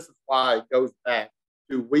 and this is why it goes back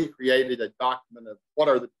to, we created a document of what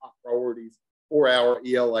are the top priorities for our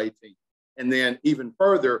ELA team. And then even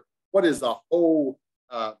further, what is a whole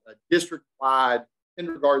a district-wide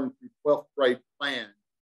kindergarten through 12th grade plan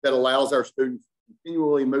that allows our students to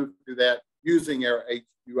continually move through that using our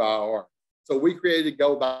HQIR. So we created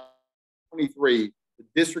Go by 23, the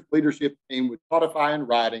district leadership team would codify in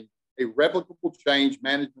writing a replicable change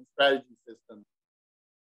management strategy system.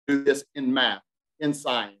 Do this in math, in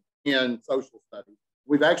science, in social studies.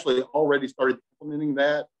 We've actually already started implementing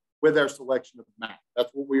that with our selection of math. That's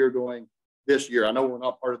what we are doing this year. I know we're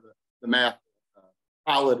not part of the math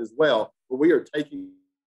pilot as well, but we are taking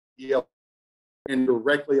EL and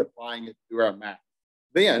directly applying it to our math.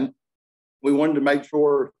 Then we wanted to make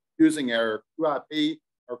sure, using our QIP,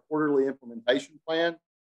 our quarterly implementation plan,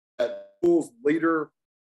 that schools leader,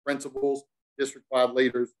 principals, district-wide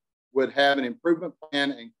leaders would have an improvement plan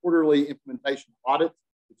and quarterly implementation audits,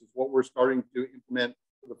 which is what we're starting to implement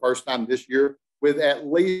for the first time this year, with at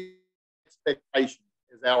least expectations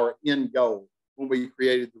as our end goal when we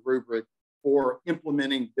created the rubric for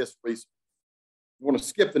implementing this resource. I want to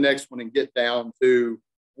skip the next one and get down to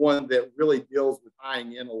one that really deals with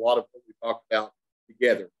tying in a lot of what we talked about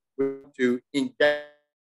together. We want to engage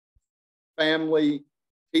family,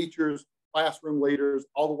 teachers, classroom leaders,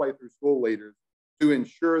 all the way through school leaders to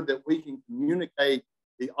ensure that we can communicate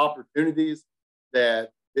the opportunities that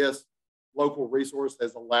this local resource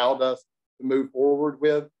has allowed us to move forward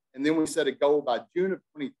with, And then we set a goal by June of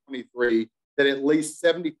 2023 that at least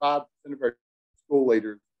 75% of our school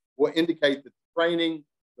leaders will indicate that the training,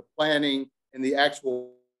 the planning, and the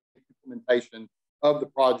actual implementation of the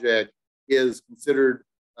project is considered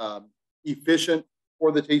efficient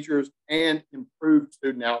for the teachers and improved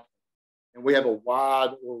student outcomes. And we have a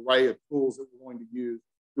wide array of tools that we're going to use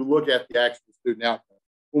to look at the actual student outcome.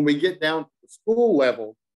 When we get down to the school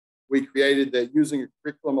level, we created that using a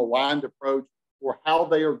curriculum aligned approach for how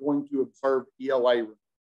they are going to observe ELA.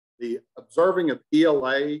 The observing of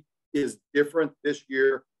ELA is different this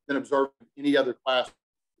year than observing any other class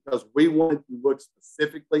because we wanted to look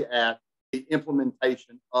specifically at the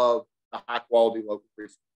implementation of the high quality local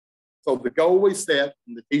resource. So the goal we set,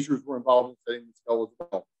 and the teachers were involved in setting this goal as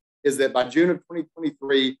well, is that by June of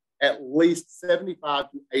 2023, at least 75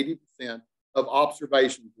 to 80% of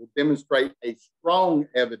observations will demonstrate a strong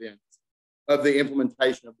evidence of the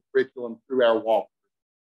implementation of the curriculum through our walkthrough.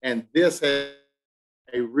 And this is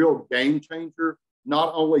a real game changer,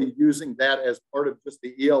 not only using that as part of just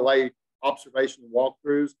the ELA observation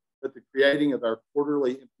walkthroughs, but the creating of our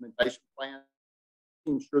quarterly implementation plan,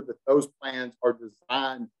 making sure that those plans are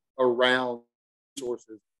designed around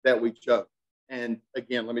resources that we chose. And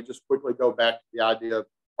again, let me just quickly go back to the idea of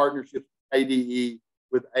partnerships with ADE,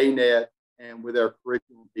 with ANET, and with our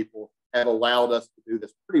curriculum people have allowed us to do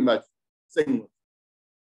this pretty much seamless.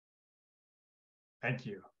 Thank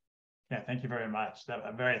you. Yeah, thank you very much. That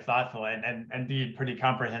a very thoughtful and indeed pretty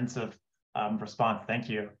comprehensive response. Thank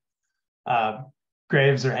you.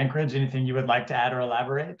 Graves or Anchorage, anything you would like to add or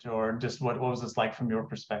elaborate, or just what was this like from your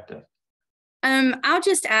perspective? I'll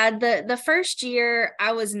just add the first year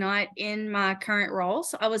I was not in my current role,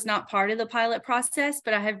 so I was not part of the pilot process,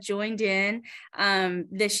 but I have joined in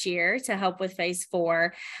this year to help with phase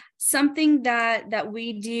 4. Something that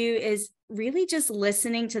we do is really just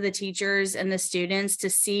listening to the teachers and the students to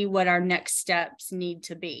see what our next steps need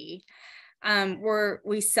to be.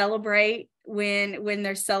 We celebrate when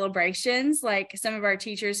there's celebrations. Like some of our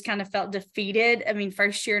teachers kind of felt defeated. I mean,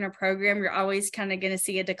 first year in a program, you're always kind of going to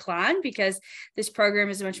see a decline because this program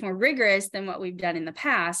is much more rigorous than what we've done in the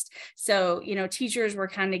past. So, teachers were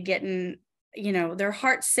kind of getting, their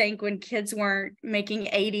hearts sank when kids weren't making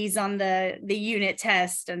 80s on the unit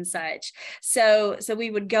test and such. So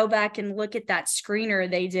we would go back and look at that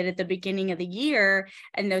screener they did at the beginning of the year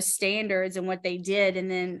and those standards and what they did,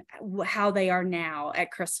 and then how they are now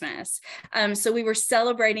at Christmas. So we were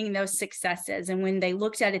celebrating those successes. And when they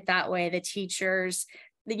looked at it that way, the teachers,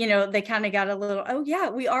 they kind of got a little, oh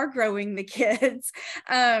yeah, we are growing the kids.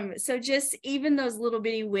 So just even those little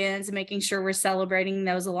bitty wins, making sure we're celebrating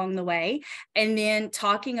those along the way, and then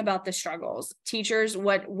talking about the struggles. Teachers,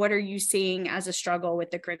 what are you seeing as a struggle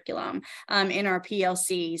with the curriculum in our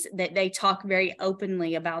PLCs? That they talk very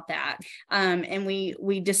openly about that. And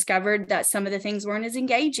we discovered that some of the things weren't as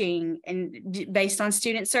engaging, and based on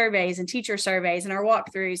student surveys and teacher surveys and our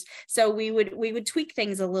walkthroughs. So we would tweak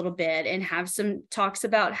things a little bit and have some talks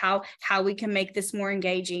about how we can make this more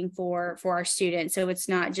engaging for our students, so it's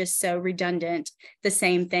not just so redundant, the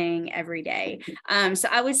same thing every day. So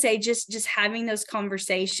I would say just having those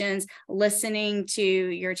conversations, listening to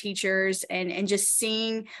your teachers, and just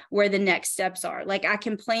seeing where the next steps are. Like I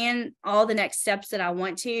can plan all the next steps that I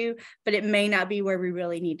want to, but it may not be where we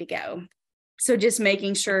really need to go. So just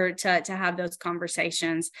making sure to have those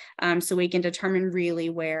conversations so we can determine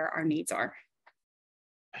really where our needs are.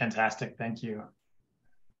 Fantastic, thank you.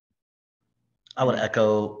 I would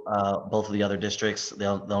echo both of the other districts. The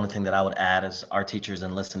only thing that I would add is our teachers,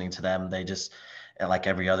 and listening to them, they just, like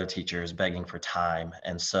every other teacher, is begging for time.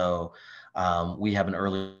 And so we have an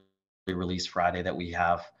early release Friday that we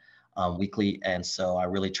have weekly. And so I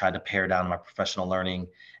really tried to pare down my professional learning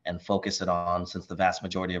and focus it on, since the vast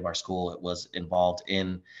majority of our school was involved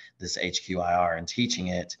in this HQIR and teaching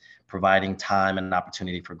it, providing time and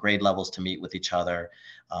opportunity for grade levels to meet with each other,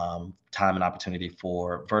 time and opportunity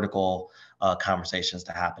for vertical conversations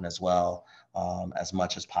to happen as well, as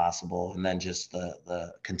much as possible. And then just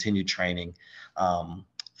the continued training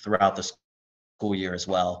throughout the school year as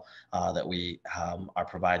well, that we are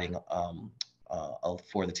providing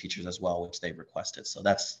for the teachers as well, which they've requested. So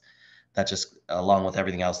that's just along with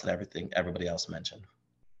everything else that everybody else mentioned.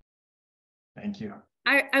 Thank you.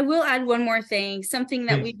 I will add one more thing. Something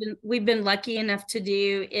that we've been lucky enough to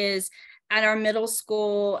do is at our middle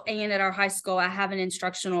school and at our high school, I have an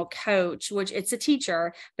instructional coach, which it's a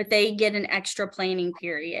teacher, but they get an extra planning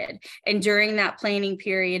period. And during that planning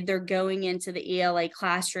period, they're going into the ELA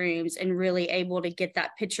classrooms and really able to get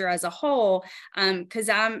that picture as a whole. Because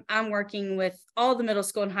I'm working with all the middle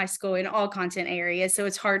school and high school in all content areas, so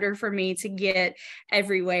it's harder for me to get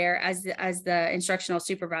everywhere as the instructional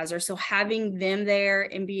supervisor. So having them there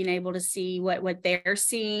and being able to see what they're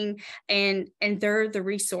seeing, and they're the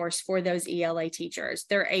resource for those ELA teachers.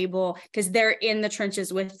 They're able, because they're in the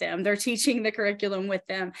trenches with them, they're teaching the curriculum with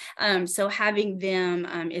them. So having them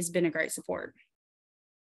has been a great support.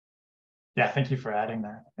 Yeah, thank you for adding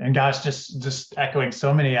that. And gosh, just echoing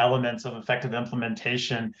so many elements of effective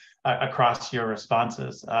implementation across your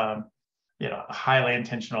responses. Highly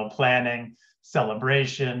intentional planning,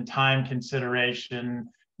 celebration, time consideration,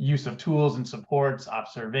 use of tools and supports,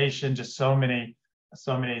 observation, just so many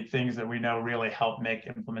things that we know really help make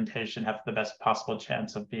implementation have the best possible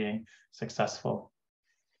chance of being successful.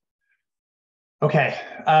 Okay.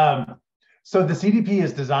 So the CDP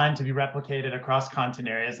is designed to be replicated across content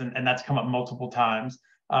areas, and that's come up multiple times.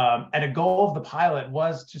 And a goal of the pilot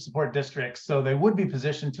was to support districts so they would be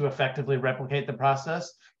positioned to effectively replicate the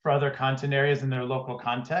process for other content areas in their local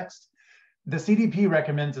context. The CDP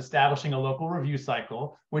recommends establishing a local review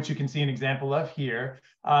cycle, which you can see an example of here.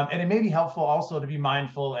 And it may be helpful also to be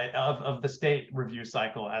mindful of the state review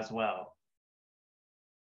cycle as well.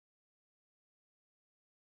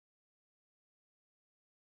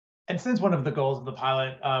 And since one of the goals of the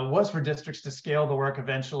pilot was for districts to scale the work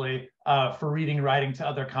eventually for reading and writing to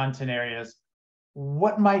other content areas,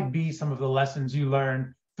 what might be some of the lessons you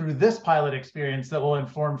learned through this pilot experience that will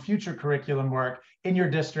inform future curriculum work in your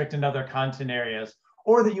district and other content areas,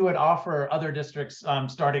 or that you would offer other districts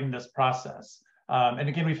starting this process? And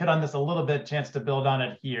again, we've hit on this a little bit, chance to build on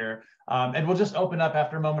it here. And we'll just open up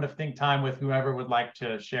after a moment of think time with whoever would like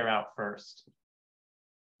to share out first.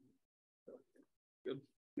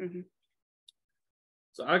 Mm-hmm.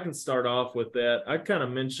 So I can start off with that. I kind of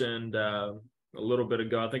mentioned a little bit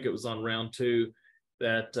ago, I think it was on round 2,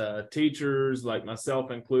 that teachers, like myself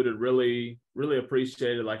included, really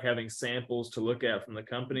appreciated like having samples to look at from the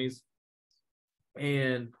companies.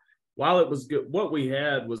 And while it was good, what we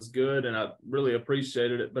had was good, and I really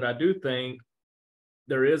appreciated it, but I do think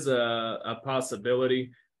there is a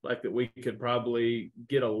possibility like that we could probably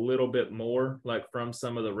get a little bit more like from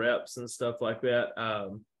some of the reps and stuff like that.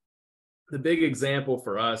 The big example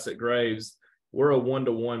for us at Graves, we're a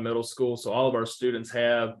 1-to-1 middle school, so all of our students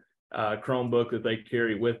have a Chromebook that they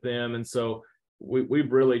carry with them. And so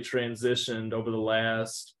we've really transitioned over the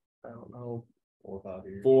last, I don't know,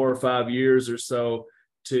 4 or 5 years or so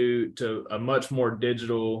to a much more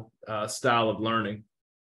digital style of learning.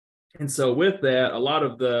 And so with that, a lot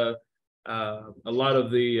of the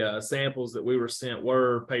samples that we were sent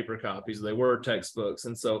were paper copies. They were textbooks.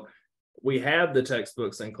 And so we have the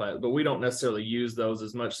textbooks in class, but we don't necessarily use those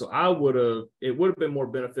as much. So it would have been more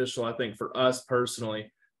beneficial, I think, for us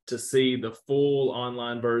personally to see the full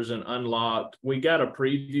online version unlocked. We got a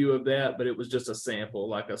preview of that, but it was just a sample,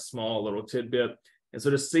 like a small little tidbit. And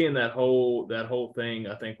so just seeing that whole thing,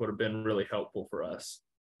 I think would have been really helpful for us.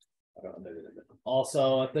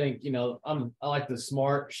 Also, I think, I like the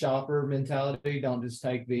smart shopper mentality. Don't just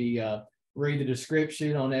take read the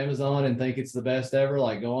description on Amazon and think it's the best ever,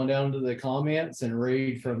 like going down to the comments and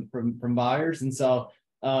read from buyers. And so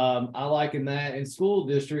I liken that in school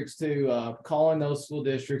districts to calling those school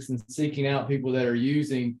districts and seeking out people that are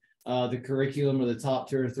using the curriculum or the top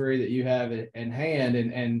 2 or 3 that you have in hand.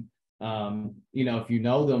 And if you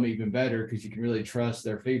know them, even better, because you can really trust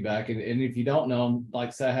their feedback. And if you don't know them,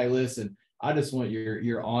 like say, hey, listen, I just want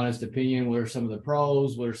your honest opinion. What are some of the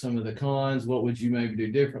pros? What are some of the cons? What would you maybe do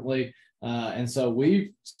differently? And so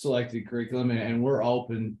we've selected curriculum, and we're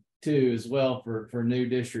open to as well for new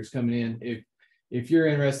districts coming in. If you're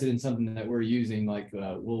interested in something that we're using, like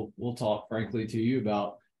we'll talk frankly to you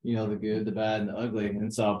about, the good, the bad, and the ugly.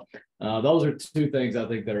 And so those are 2 things I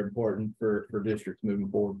think that are important for districts moving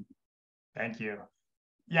forward. Thank you.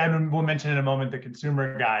 Yeah, and we'll mention in a moment the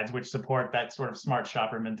consumer guides, which support that sort of smart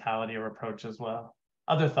shopper mentality or approach as well.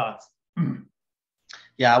 Other thoughts?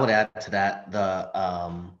 Yeah, I would add to that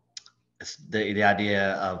the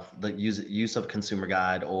idea of the use of consumer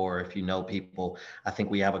guide, or if you know people. I think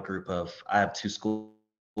we have I have 2 schools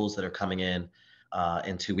that are coming in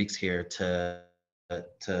 2 weeks here to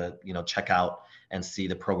check out and see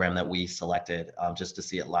the program that we selected, just to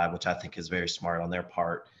see it live, which I think is very smart on their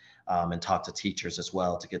part, and talk to teachers as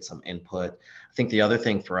well to get some input. I think the other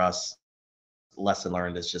thing for us, lesson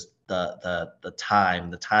learned, is just the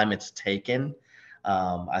time it's taken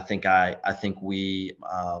I think we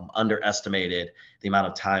underestimated the amount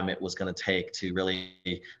of time it was going to take to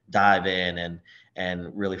really dive in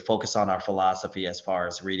and really focus on our philosophy as far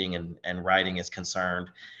as reading and writing is concerned.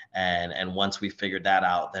 And once we figured that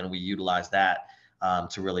out, then we utilized that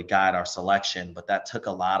to really guide our selection. But that took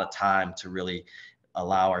a lot of time to really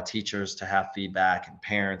allow our teachers to have feedback and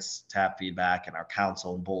parents to have feedback and our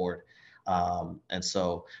council and board. And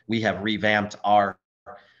so we have revamped our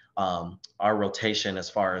rotation as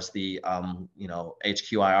far as the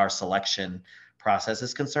HQIR selection process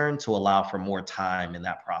is concerned to allow for more time in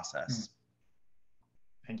that process.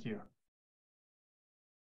 Thank you.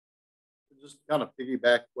 Just to kind of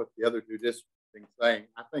piggyback what the other two districts have been saying,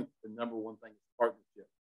 I think the number one thing is partnership.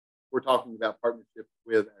 We're talking about partnership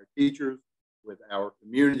with our teachers, with our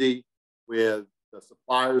community, with the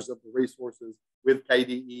suppliers of the resources, with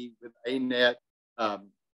KDE, with ANET. I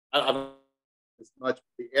don't as much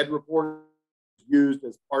the ed report is used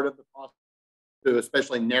as part of the process to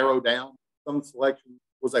especially narrow down some selection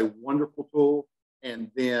was a wonderful tool. And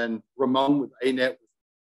then Ramon with ANET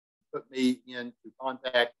put me into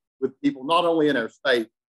contact with people not only in our state,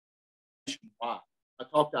 nationwide. I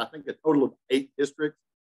talked to, I think, a total of 8 districts,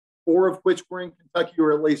 4 of which were in Kentucky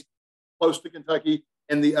or at least close to Kentucky,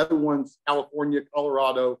 and the other ones, California,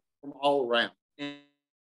 Colorado, from all around. And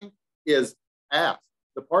is asked.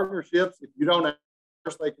 The partnerships, if you don't ask,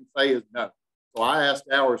 first they can say is no. So I asked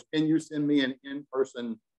ours, can you send me an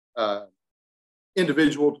in-person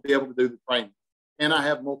individual to be able to do the training? Can I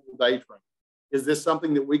have multiple day training? Is this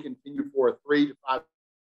something that we continue for a 3 to 5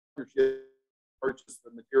 partnership, purchase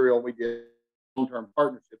the material we did long-term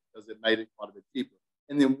partnership because it made it quite a bit cheaper.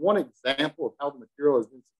 And then one example of how the material has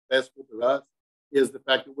been successful to us is the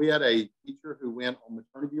fact that we had a teacher who went on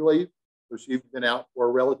maternity leave. So she's been out for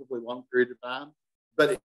a relatively long period of time,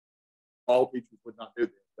 but all teachers would not do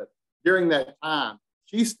this. But during that time,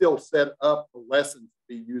 she still set up the lessons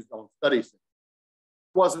to be used on study centers.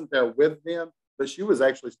 She wasn't there with them, but she was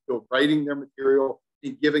actually still grading their material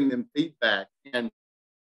and giving them feedback. And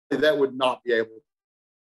that would not be able to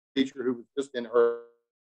teacher who was just in her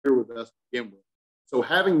here with us to begin with. So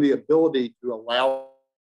having the ability to allow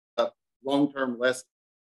long-term lessons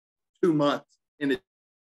 2 months and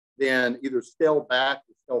then either scale back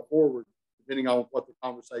or scale forward, depending on what the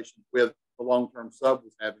conversation with the long-term sub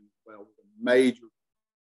was having as well, was a major.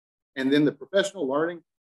 And then the professional learning,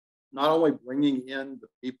 not only bringing in the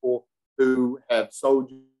people who have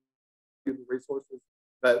sold you the resources,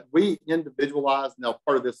 but we individualize. Now,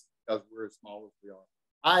 part of this is because we're as small as we are.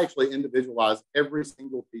 I actually individualize every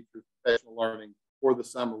single teacher's professional learning for the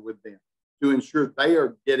summer with them to ensure they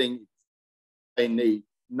are getting what they need,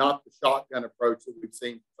 not the shotgun approach that we've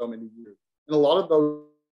seen for so many years. And a lot of those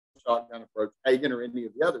shotgun approach, Hagen or any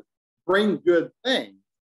of the others, bring good things,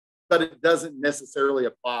 but it doesn't necessarily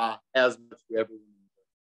apply as much to everyone.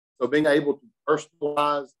 So being able to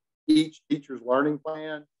personalize each teacher's learning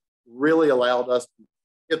plan really allowed us to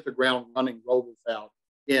hit the ground running, roll this out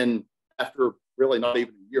in after really not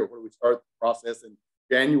even a year, where we started the process in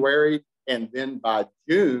January. And then by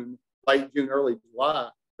June, late June, early July,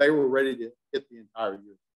 they were ready to hit the entire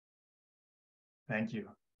year. Thank you.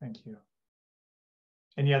 Thank you.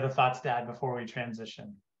 Any other thoughts, Dad, before we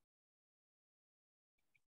transition?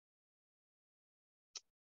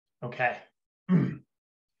 Okay.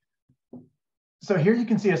 So here you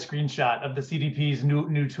can see a screenshot of the CDP's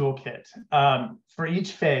new toolkit. For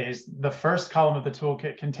each phase, the first column of the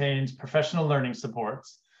toolkit contains professional learning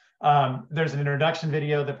supports. There's an introduction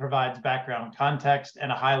video that provides background context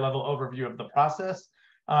and a high-level overview of the process.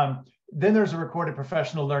 Then there's a recorded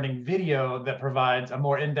professional learning video that provides a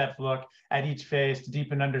more in-depth look at each phase to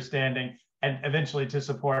deepen understanding and eventually to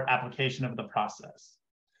support application of the process.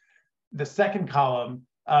 The second column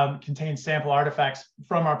contains sample artifacts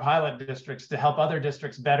from our pilot districts to help other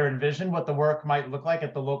districts better envision what the work might look like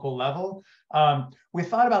at the local level. We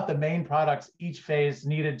thought about the main products each phase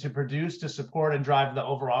needed to produce to support and drive the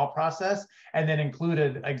overall process, and then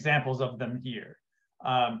included examples of them here.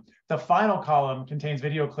 The final column contains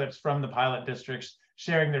video clips from the pilot districts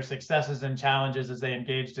sharing their successes and challenges as they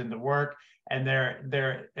engaged in the work, and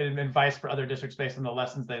their advice for other districts based on the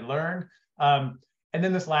lessons they learned. And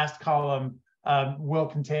then this last column will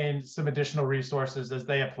contain some additional resources as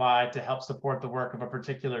they apply to help support the work of a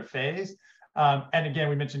particular phase. And again,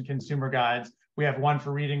 we mentioned consumer guides. We have one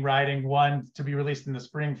for reading, writing, one to be released in the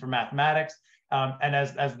spring for mathematics. And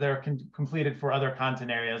as they're completed for other content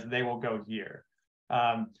areas, they will go here.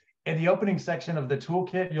 In the opening section of the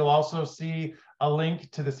toolkit, you'll also see a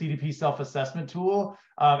link to the CDP self-assessment tool.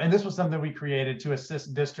 And this was something we created to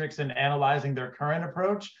assist districts in analyzing their current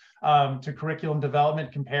approach to curriculum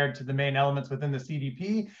development compared to the main elements within the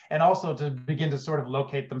CDP, and also to begin to sort of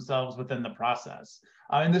locate themselves within the process.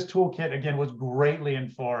 And this toolkit, again, was greatly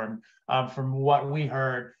informed from what we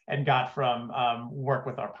heard and got from work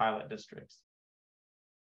with our pilot districts.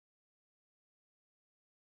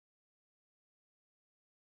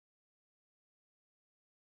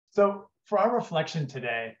 So for our reflection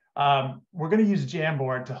today, we're going to use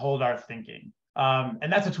Jamboard to hold our thinking.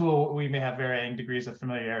 And that's a tool we may have varying degrees of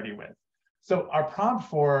familiarity with. So our prompt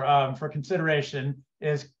for consideration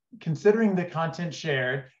is considering the content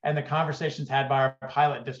shared and the conversations had by our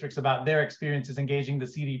pilot districts about their experiences engaging the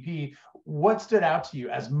CDP. What stood out to you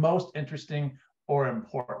as most interesting or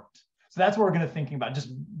important? So that's what we're going to thinking about,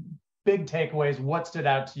 just big takeaways. What stood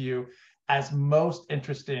out to you as most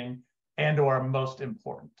interesting and or most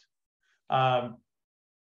important? And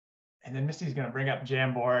then Misty's going to bring up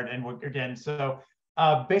Jamboard. And again, so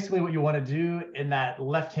basically what you want to do in that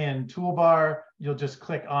left-hand toolbar, you'll just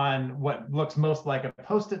click on what looks most like a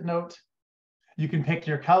Post-it note. You can pick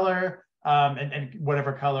your color, and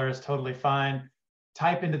whatever color is totally fine.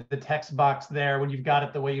 Type into the text box there when you've got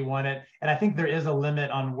it the way you want it. And I think there is a limit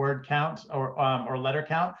on word count or letter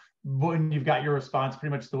count. When you've got your response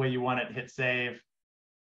pretty much the way you want it, hit save.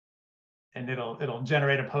 And it'll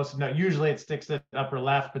generate a Post-it note. Usually it sticks at upper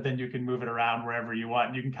left, but then you can move it around wherever you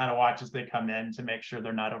want. You can kind of watch as they come in to make sure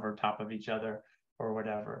they're not over top of each other or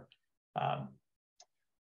whatever.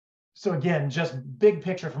 So again, just big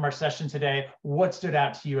picture from our session today. What stood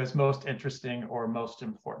out to you as most interesting or most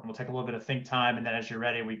important? We'll take a little bit of think time, and then as you're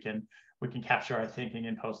ready, we can capture our thinking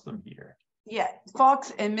and post them here. Yeah,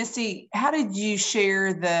 Fox and Missy, how did you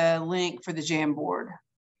share the link for the Jamboard?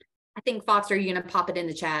 I think, Fox, are you going to pop it in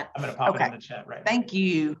the chat? I'm going to pop it in the chat right now. Thank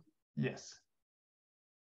you. Yes.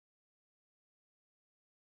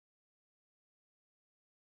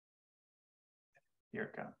 Here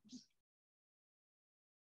it comes.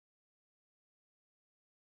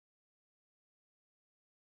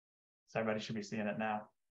 So everybody should be seeing it now.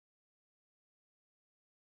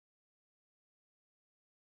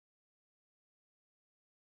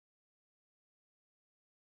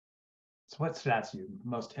 So what stood out to you,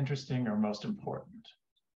 most interesting or most important?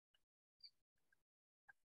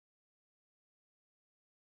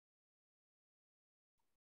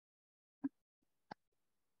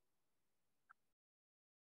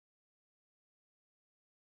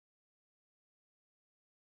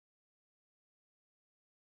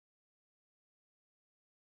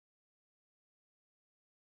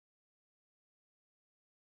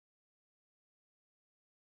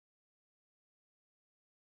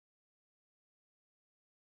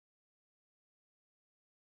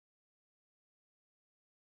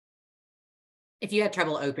 If you had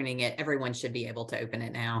trouble opening it, everyone should be able to open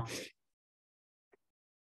it now.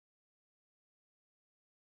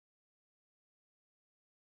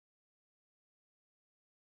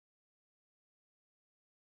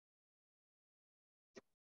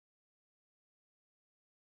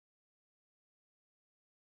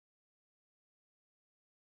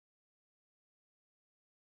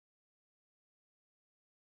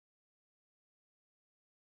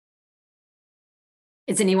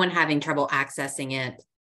 Is anyone having trouble accessing it?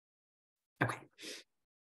 Okay.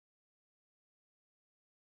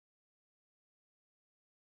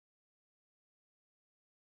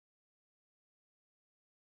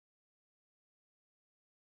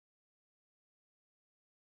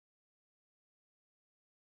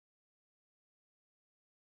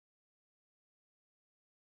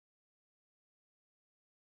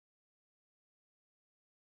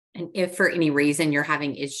 And if for any reason you're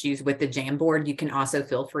having issues with the Jamboard, you can also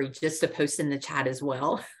feel free just to post in the chat as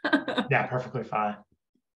well. Yeah, perfectly fine.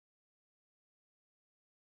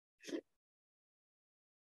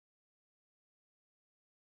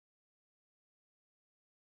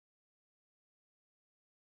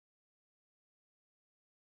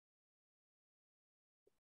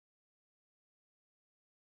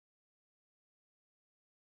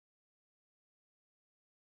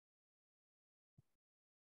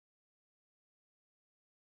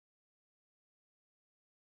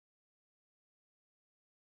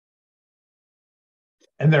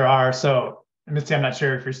 And there are, so Misty, I'm not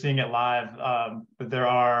sure if you're seeing it live, but there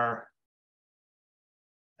are,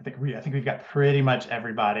 I think we've got pretty much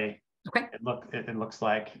everybody. Okay. It looks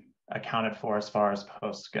like accounted for as far as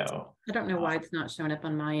posts go. I don't know why it's not showing up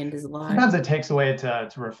on my end as live. Sometimes it takes away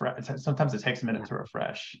to refresh. Sometimes it takes a minute to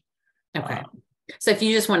refresh. Okay. So if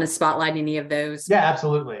you just want to spotlight any of those. Yeah,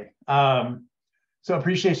 absolutely. So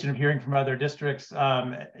appreciation of hearing from other districts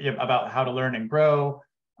about how to learn and grow.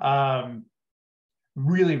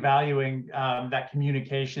 Really valuing that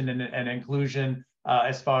communication and inclusion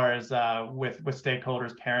as far as with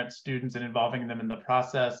stakeholders, parents, students, and involving them in the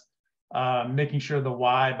process. Making sure the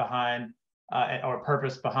why behind or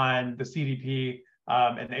purpose behind the CDP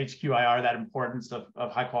and the HQIR, that importance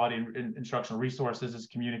of high quality instructional resources is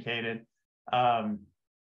communicated.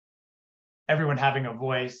 Everyone having a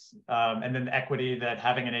voice, and then the equity that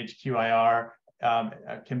having an HQIR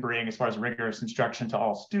can bring as far as rigorous instruction to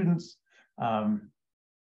all students.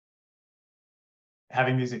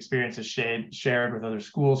 Having these experiences shared with other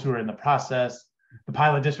schools who are in the process. The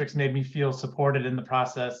pilot districts made me feel supported in the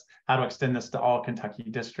process, how to extend this to all Kentucky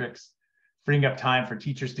districts, freeing up time for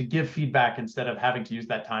teachers to give feedback instead of having to use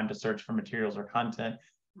that time to search for materials or content.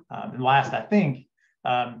 And last, I think,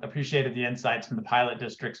 appreciated the insights from the pilot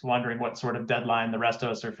districts, wondering what sort of deadline the rest of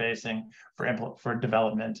us are facing for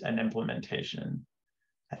development and implementation.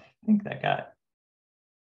 I think that got.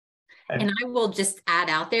 And I will just add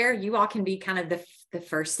out there, you all can be kind of the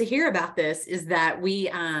first to hear about this, is that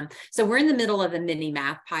so we're in the middle of a mini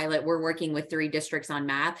math pilot. We're working with 3 districts on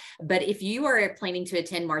math, but if you are planning to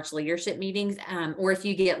attend March leadership meetings, or if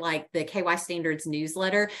you get like the KY Standards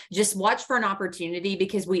newsletter, just watch for an opportunity,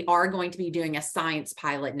 because we are going to be doing a science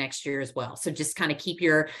pilot next year as well. So just kind of keep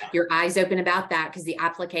your eyes open about that, because the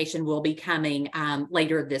application will be coming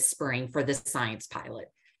later this spring for the science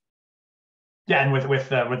pilot. Yeah, and with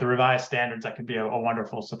the revised standards, that could be a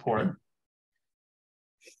wonderful support.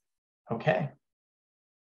 Okay.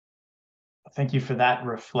 Thank you for that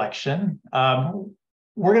reflection.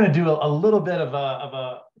 We're going to do a little bit of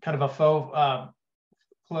a kind of a faux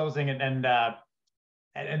closing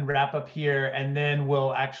and wrap up here, and then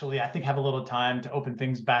we'll actually, I think, have a little time to open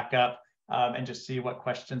things back up and just see what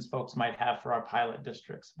questions folks might have for our pilot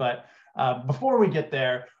districts. But before we get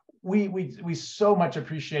there, we so much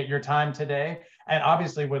appreciate your time today, and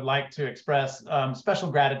obviously would like to express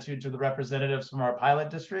special gratitude to the representatives from our pilot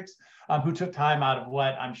districts who took time out of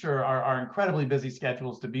what I'm sure are incredibly busy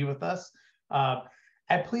schedules to be with us.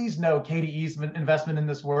 And please know KDE's investment in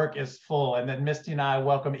this work is full, and that Misty and I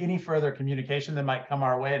welcome any further communication that might come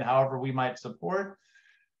our way and however we might support.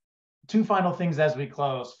 2 final things as we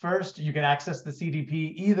close. First, you can access the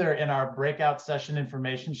CDP either in our breakout session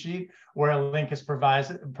information sheet, where a link is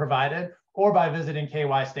provided, or by visiting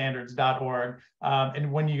kystandards.org.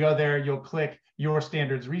 And when you go there, you'll click Your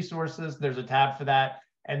Standards Resources. There's a tab for that.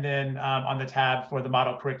 And then on the tab for the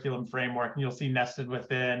Model Curriculum Framework, and you'll see nested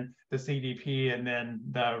within the CDP and then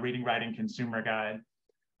the Reading, Writing, Consumer Guide.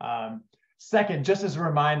 Second, just as a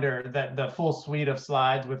reminder that the full suite of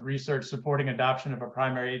slides with research supporting adoption of a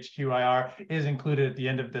primary HQIR is included at the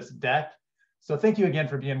end of this deck. So thank you again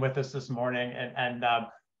for being with us this morning. And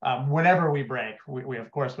whenever we break, we of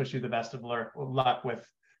course wish you the best of luck with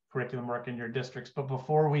curriculum work in your districts. But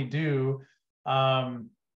before we do,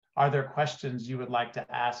 are there questions you would like to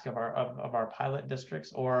ask of our pilot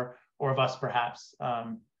districts or of us perhaps?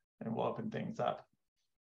 And we'll open things up.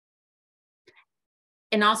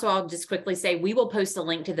 And also, I'll just quickly say, we will post a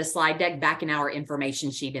link to the slide deck back in our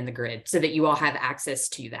information sheet in the grid so that you all have access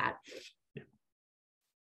to that.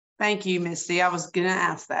 Thank you, Misty. I was going to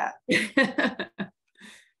ask that.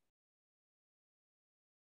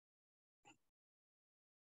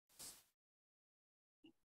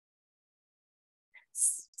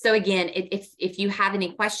 So again, if you have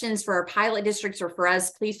any questions for our pilot districts or for us,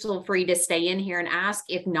 please feel free to stay in here and ask.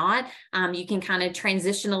 If not, you can kind of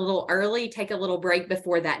transition a little early, take a little break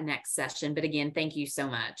before that next session. But again, thank you so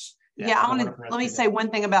much. Yeah, let me say one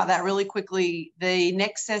thing about that really quickly. The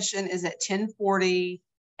next session is at 10:40,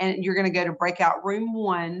 and you're going to go to breakout room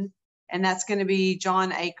 1, and that's going to be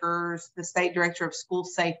John Akers, the State Director of School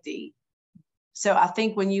Safety. So I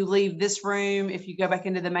think when you leave this room, if you go back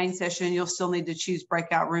into the main session, you'll still need to choose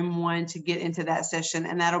breakout room 1 to get into that session.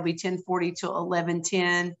 And that'll be 10:40 till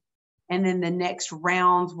 11:10. And then the next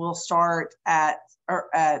rounds will start at,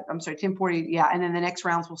 I'm sorry, 10:40. Yeah. And then the next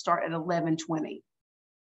rounds will start at 11:20.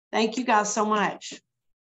 Thank you guys so much.